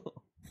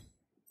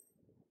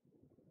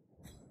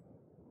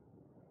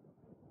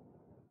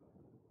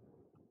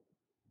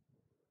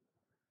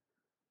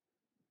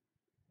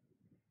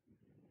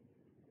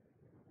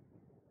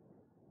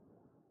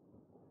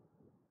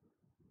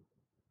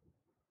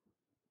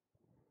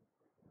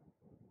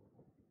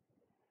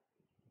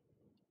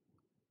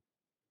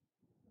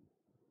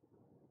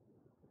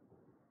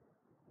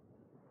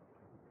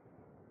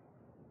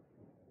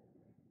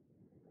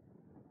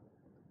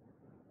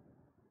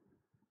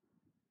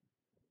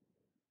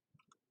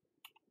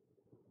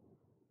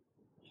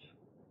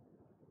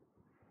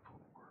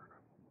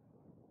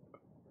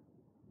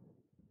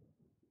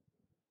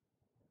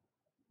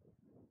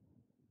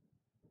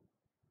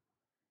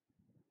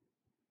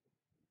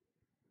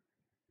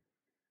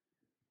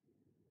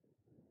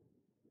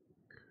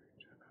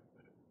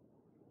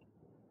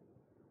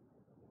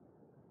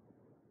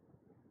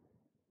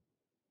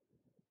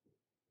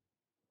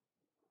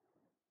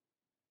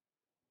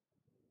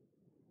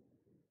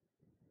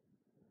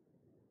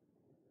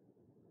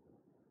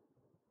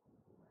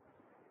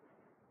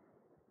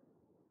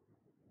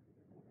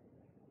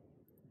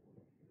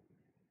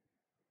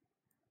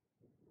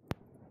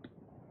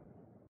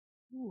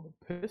 Ooh, a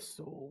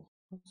pistol.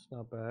 That's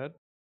not bad.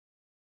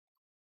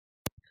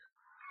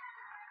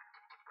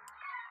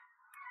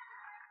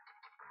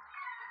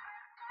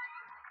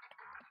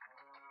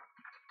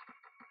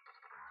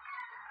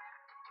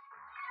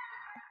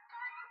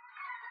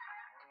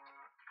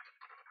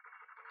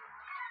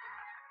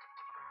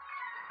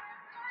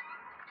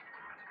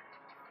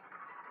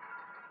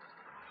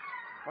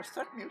 What's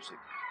that music?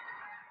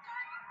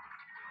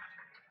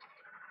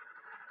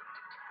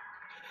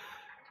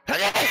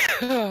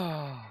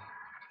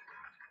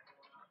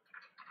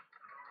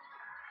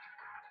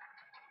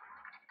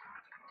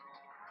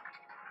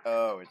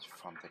 Oh, it's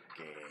from the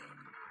game.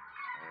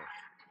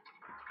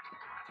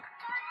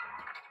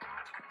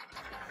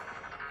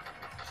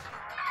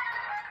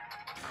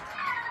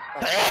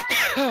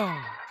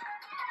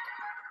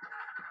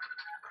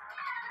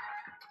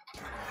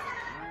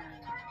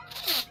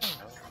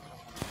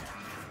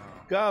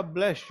 God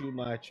bless you,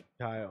 my child.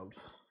 God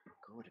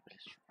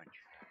bless you, my child.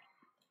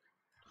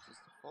 This is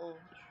the forge.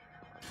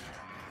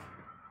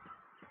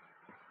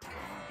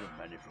 The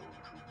manifold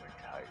through my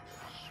tires.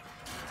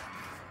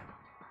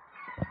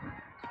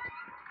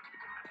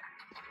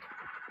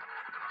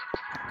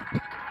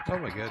 Oh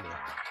my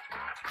goodness.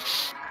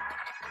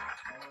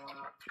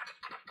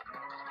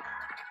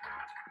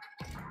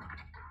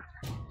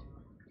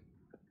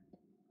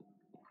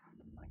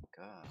 My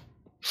God.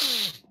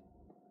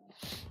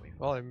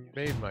 Well, I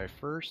made my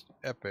first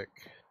epic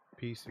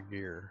piece of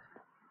gear.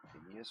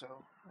 10 years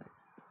old?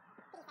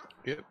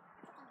 Yep.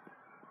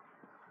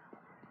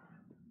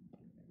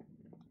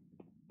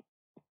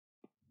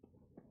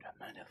 The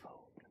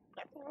manifold.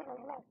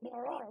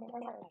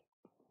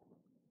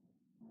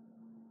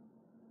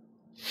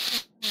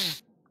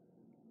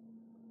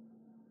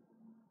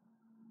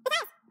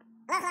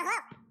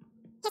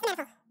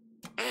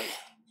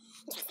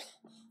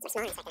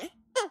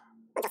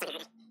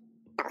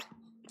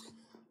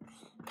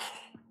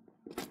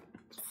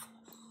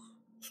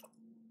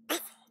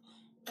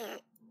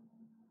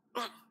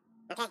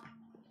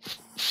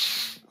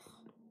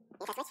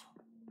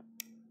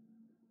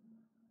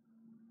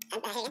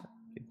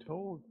 Get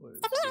told what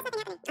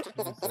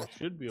I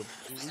should be able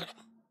to do.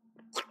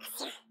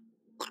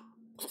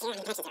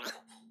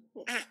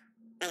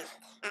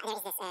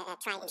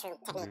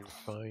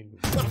 Find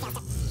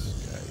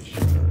sky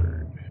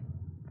shard.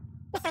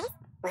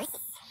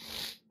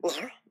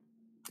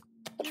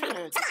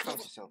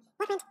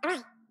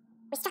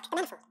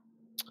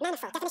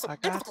 I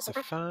got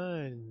to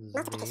find me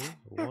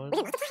one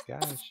sky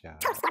shard.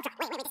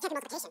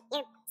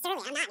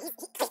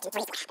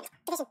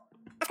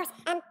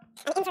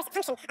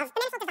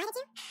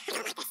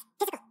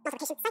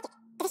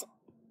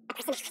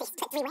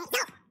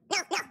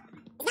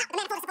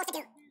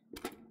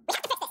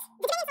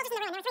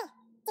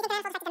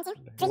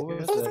 What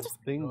was that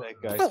thing that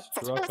guy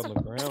struck on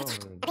the ground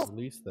and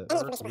released that blue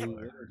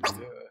energy?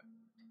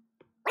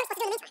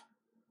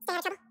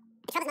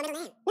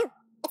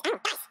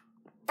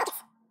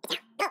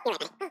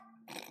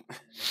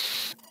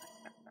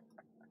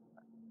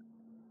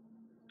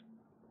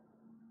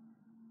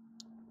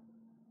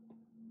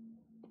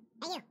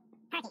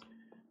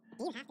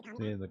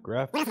 Man, the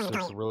graphics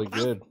look really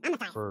good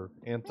for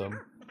Anthem.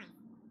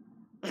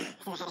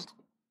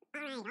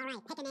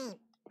 Alright, pick a name.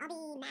 I'll be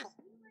Maddie.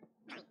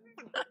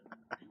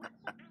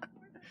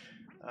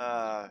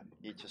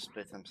 He just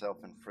split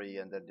himself in three,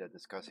 and then they're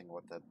discussing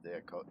what that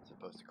they're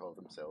supposed to call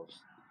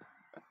themselves.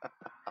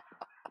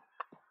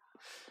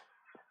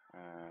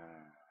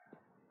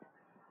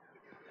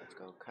 Let's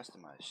go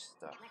customize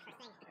stuff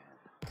again.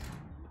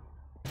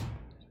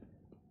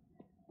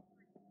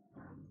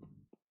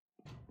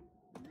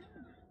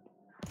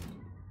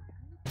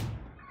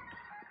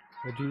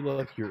 I do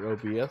like your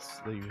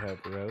OBS that you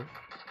have, Rev.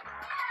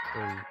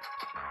 Very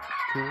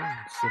cool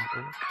and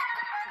simple.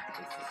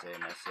 It's the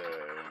same as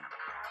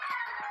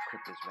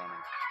Crypt is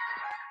running.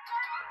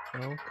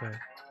 Oh, okay.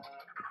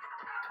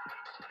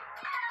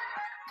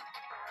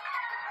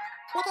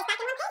 Nikki's back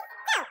in one piece?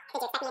 So, did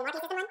you expect me in more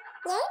pieces than one?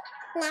 You?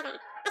 Never.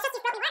 I trust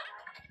you've brought me work.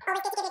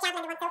 Always good to get a job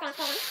under one sofa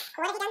after one.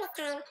 What have you done this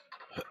time?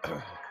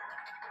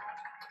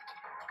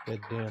 Yeah,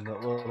 damn, that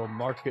little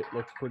market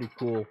looked pretty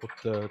cool with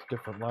the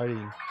different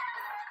lighting.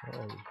 Oh, it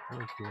was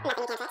really cool.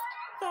 Nothing you can't fix.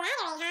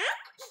 Flattery, huh?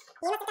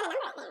 You must have done a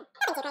number of things.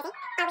 Nothing too crazy.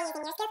 Are we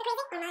using your skills for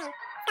crazy or mine?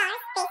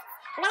 Stars, space,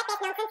 relic-based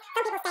nonsense.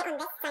 Some people stay on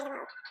this side of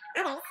the wall.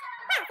 Others,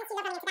 well, since you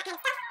love running into that kind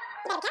of stuff,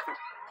 you better be careful.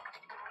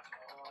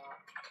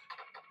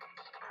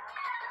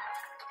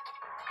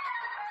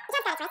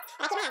 Jump started first,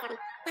 but I keep my eyes open.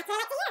 That's what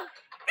I like to hear.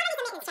 I'll run some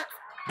maintenance checks.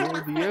 You're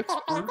the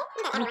expert.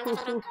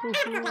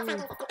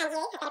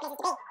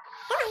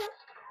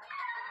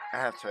 I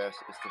have to ask,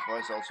 is the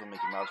voice also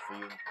Mickey Mouse for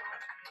you?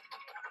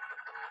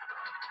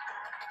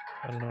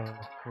 I don't know.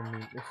 Let me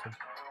listen.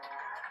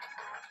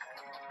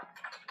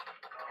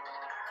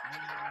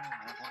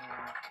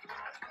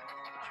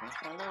 Change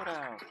my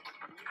loadout.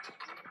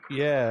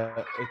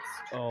 Yeah, it's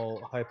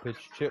all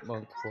high-pitched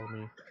chipmunk for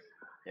me.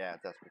 Yeah,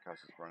 that's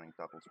because it's running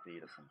double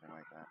speed or something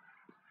like that.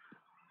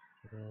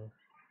 Yeah.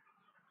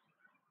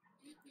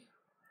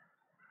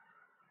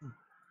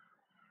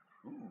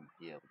 Ooh,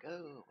 here we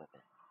go with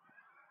it.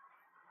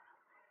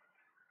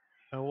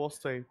 I will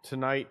say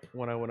tonight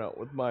when I went out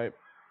with my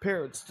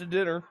parents to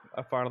dinner,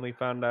 I finally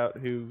found out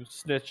who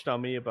snitched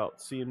on me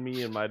about seeing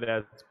me in my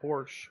dad's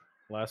Porsche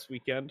last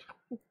weekend.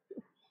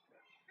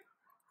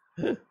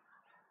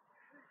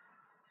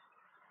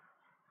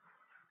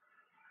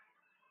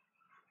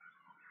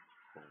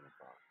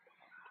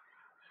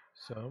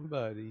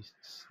 Somebody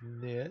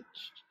snitched.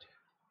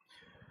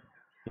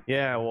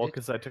 Yeah, well,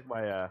 because I took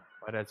my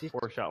dad's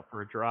Porsche out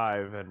for a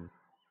drive, and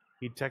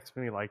he texted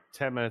me like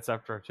 10 minutes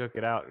after I took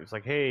it out. He was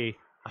like, "Hey,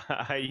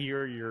 I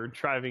hear you're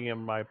driving in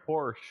my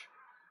Porsche,"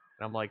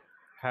 and I'm like,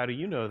 "How do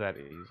you know that?"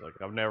 He's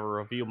like, "I've never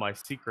revealed my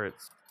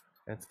secrets."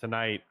 And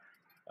tonight,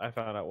 I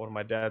found out one of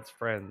my dad's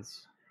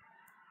friends,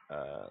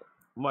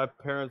 my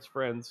parents'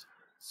 friends,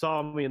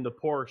 saw me in the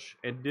Porsche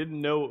and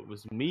didn't know it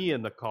was me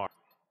in the car.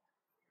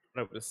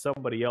 It was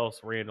somebody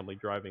else randomly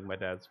driving my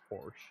dad's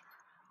Porsche,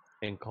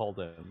 and called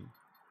him.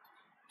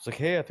 It's like,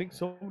 "Hey, I think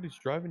somebody's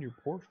driving your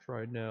Porsche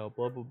right now,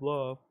 blah, blah,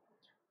 blah."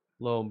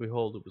 Lo and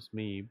behold, it was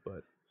me,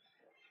 but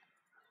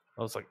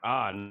I was like,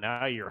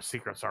 now your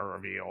secrets are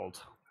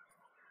revealed.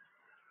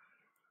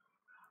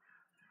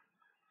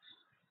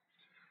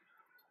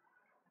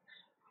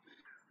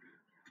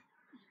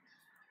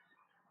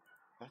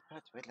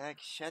 But we like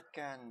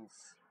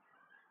shotguns.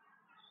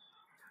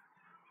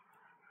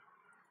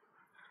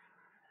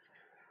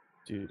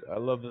 Dude, I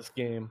love this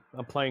game.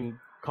 I'm playing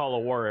Call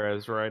of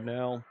Juarez right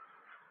now.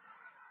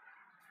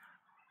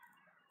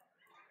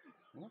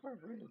 Never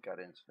really got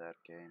into that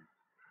game.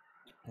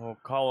 Well,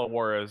 Call of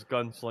Juarez,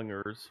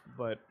 Gunslingers,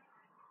 but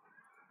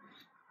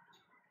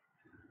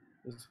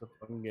this is a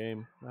fun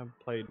game. I haven't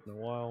played in a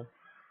while.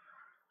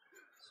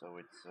 So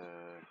it's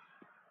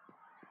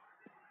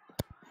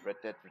Red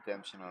Dead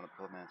Redemption on a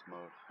poor man's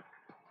mode.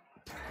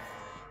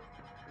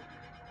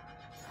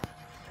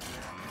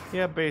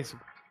 Yeah,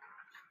 basically.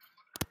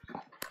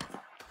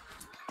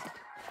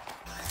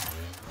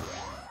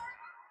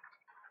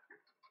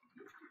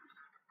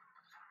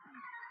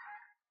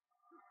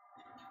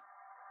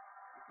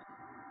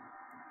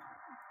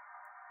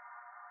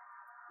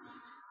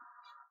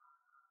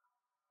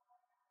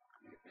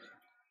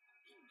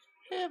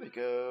 Here we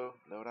go.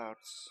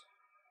 Loadouts.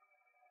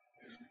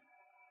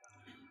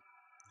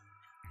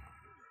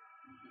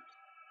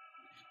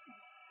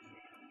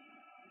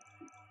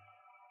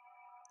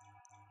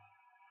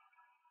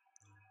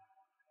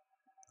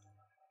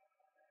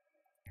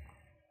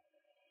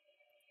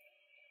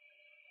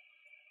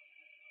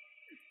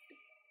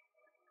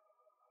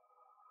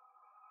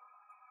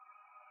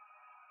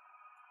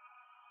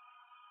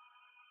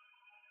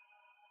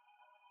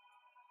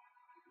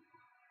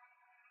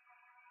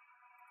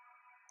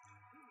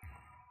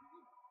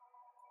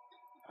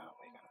 Oh,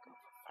 we gotta go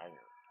for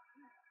fire.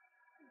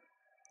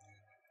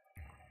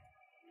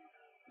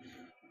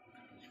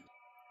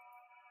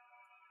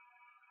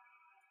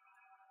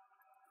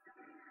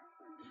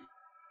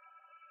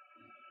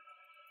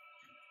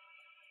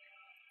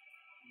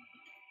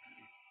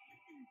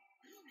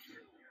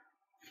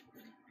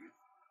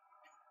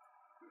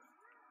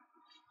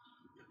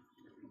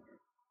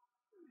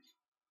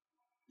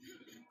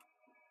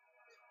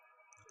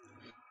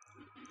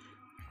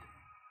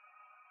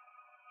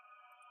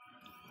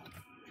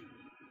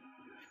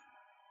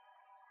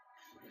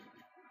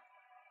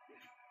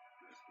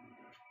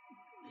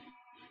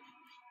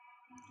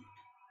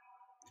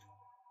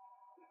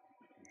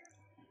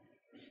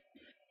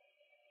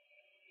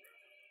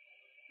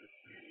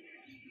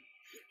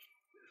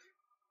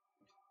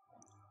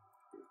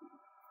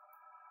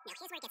 Now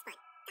here's where it gets fun.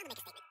 Time to make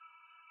a statement.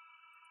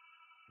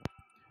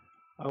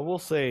 I will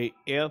say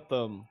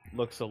Anthem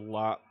looks a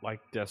lot like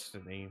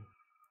Destiny.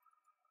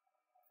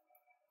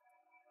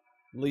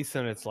 At least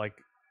in its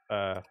like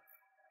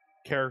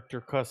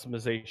character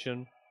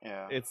customization.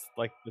 Yeah. It's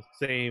like the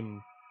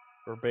same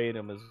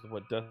verbatim as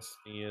what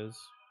Destiny is.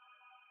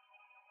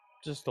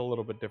 Just a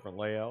little bit different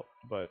layout,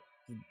 but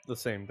the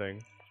same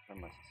thing.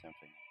 Pretty much the same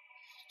thing.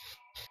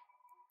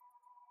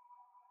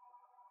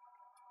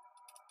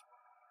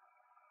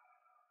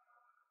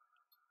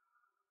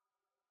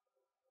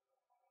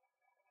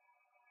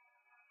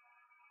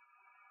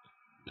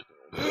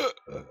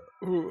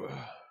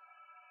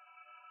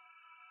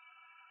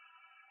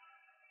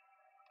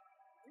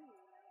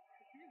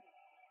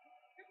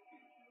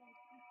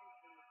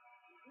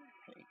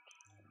 Page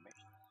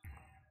animation.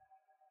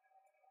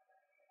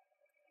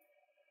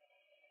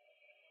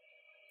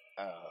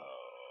 Oh,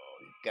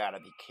 you gotta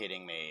be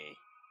kidding me.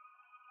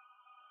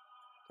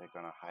 They're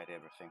gonna hide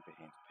everything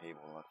behind the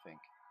paywall, I think.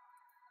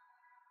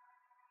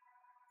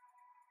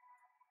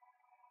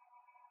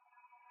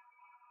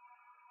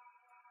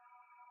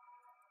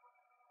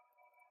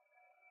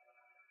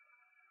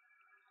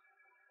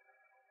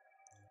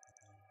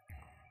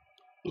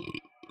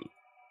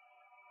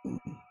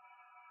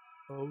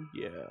 Oh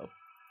yeah.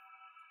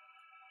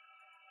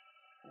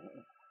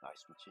 Ooh,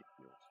 nice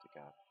materials they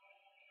got.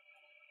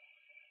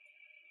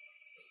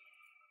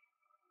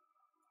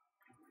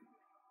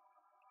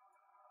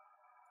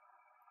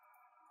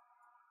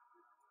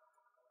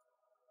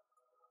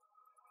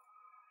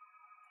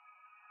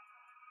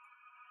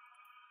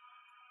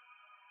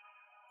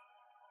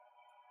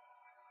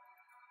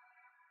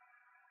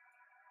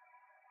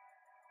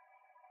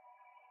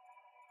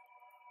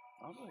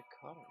 How do I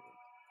cut it?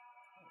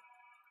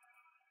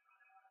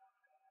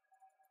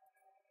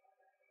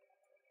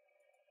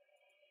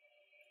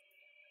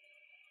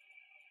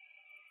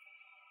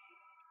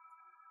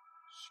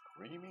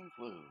 Screaming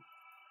Blue.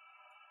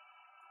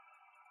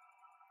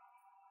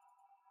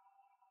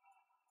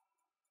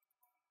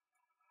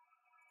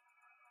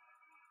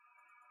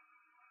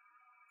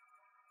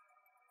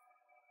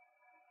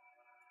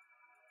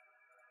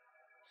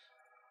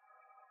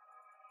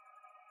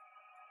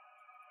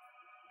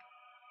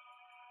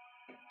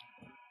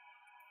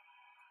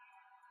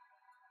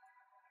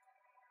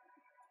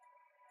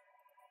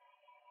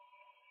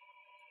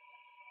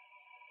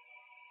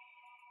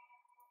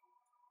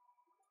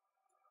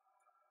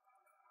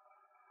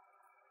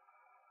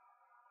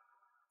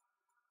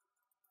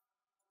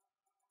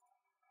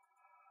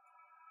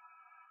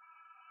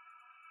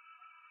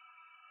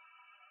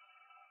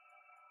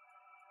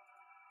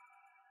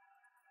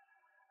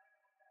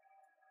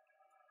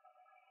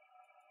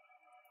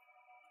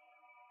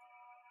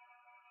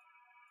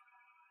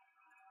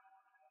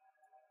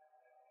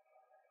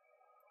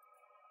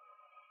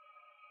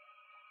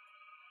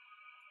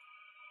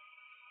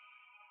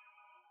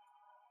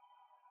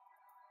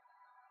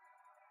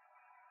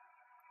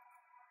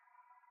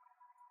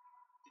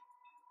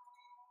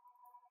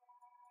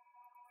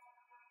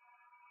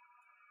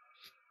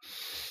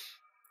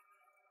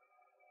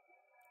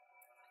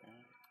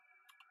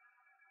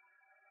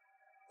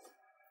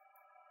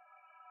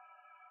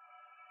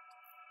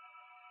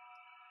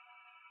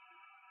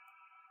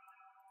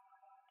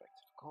 Back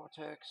to the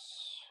cortex.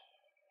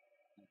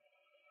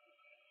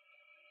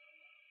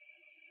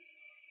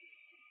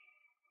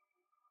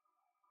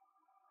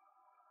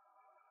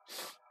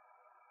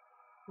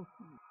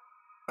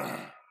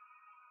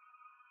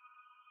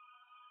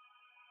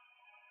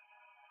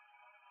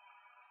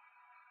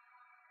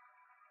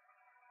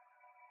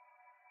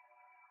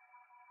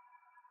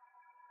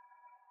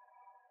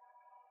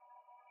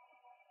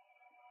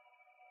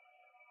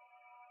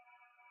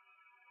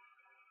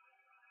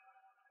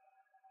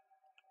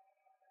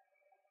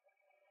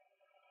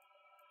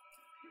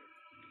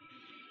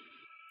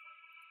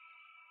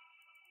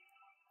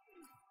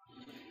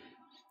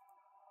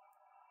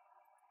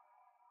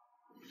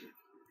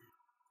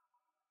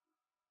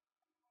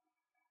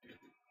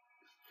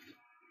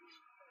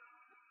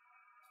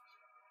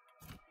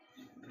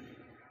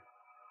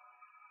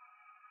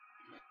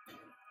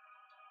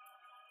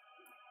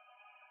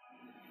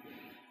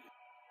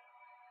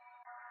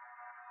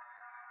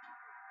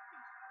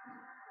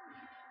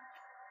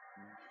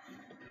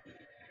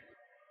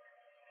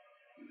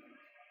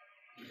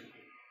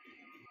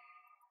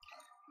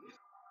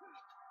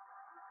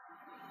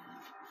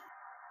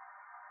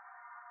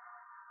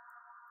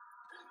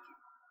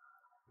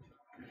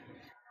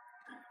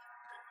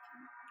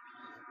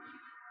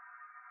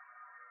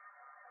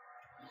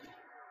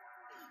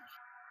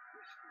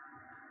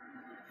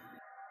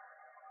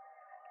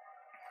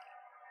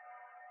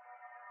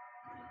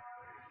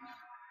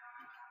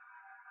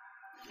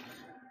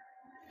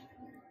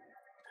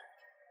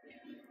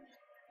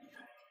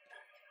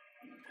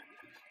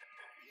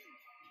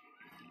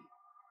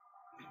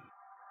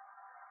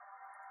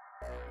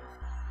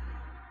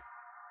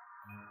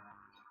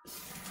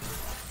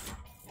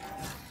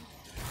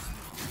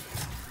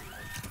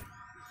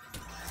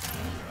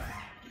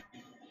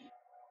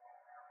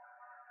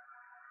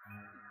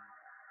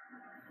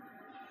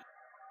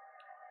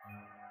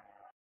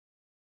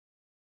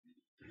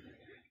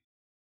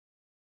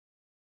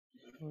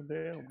 Oh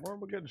damn! Where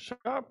am I getting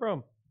shot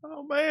from?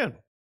 Oh man!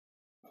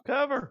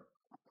 Cover!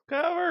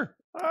 Cover!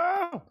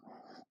 Oh!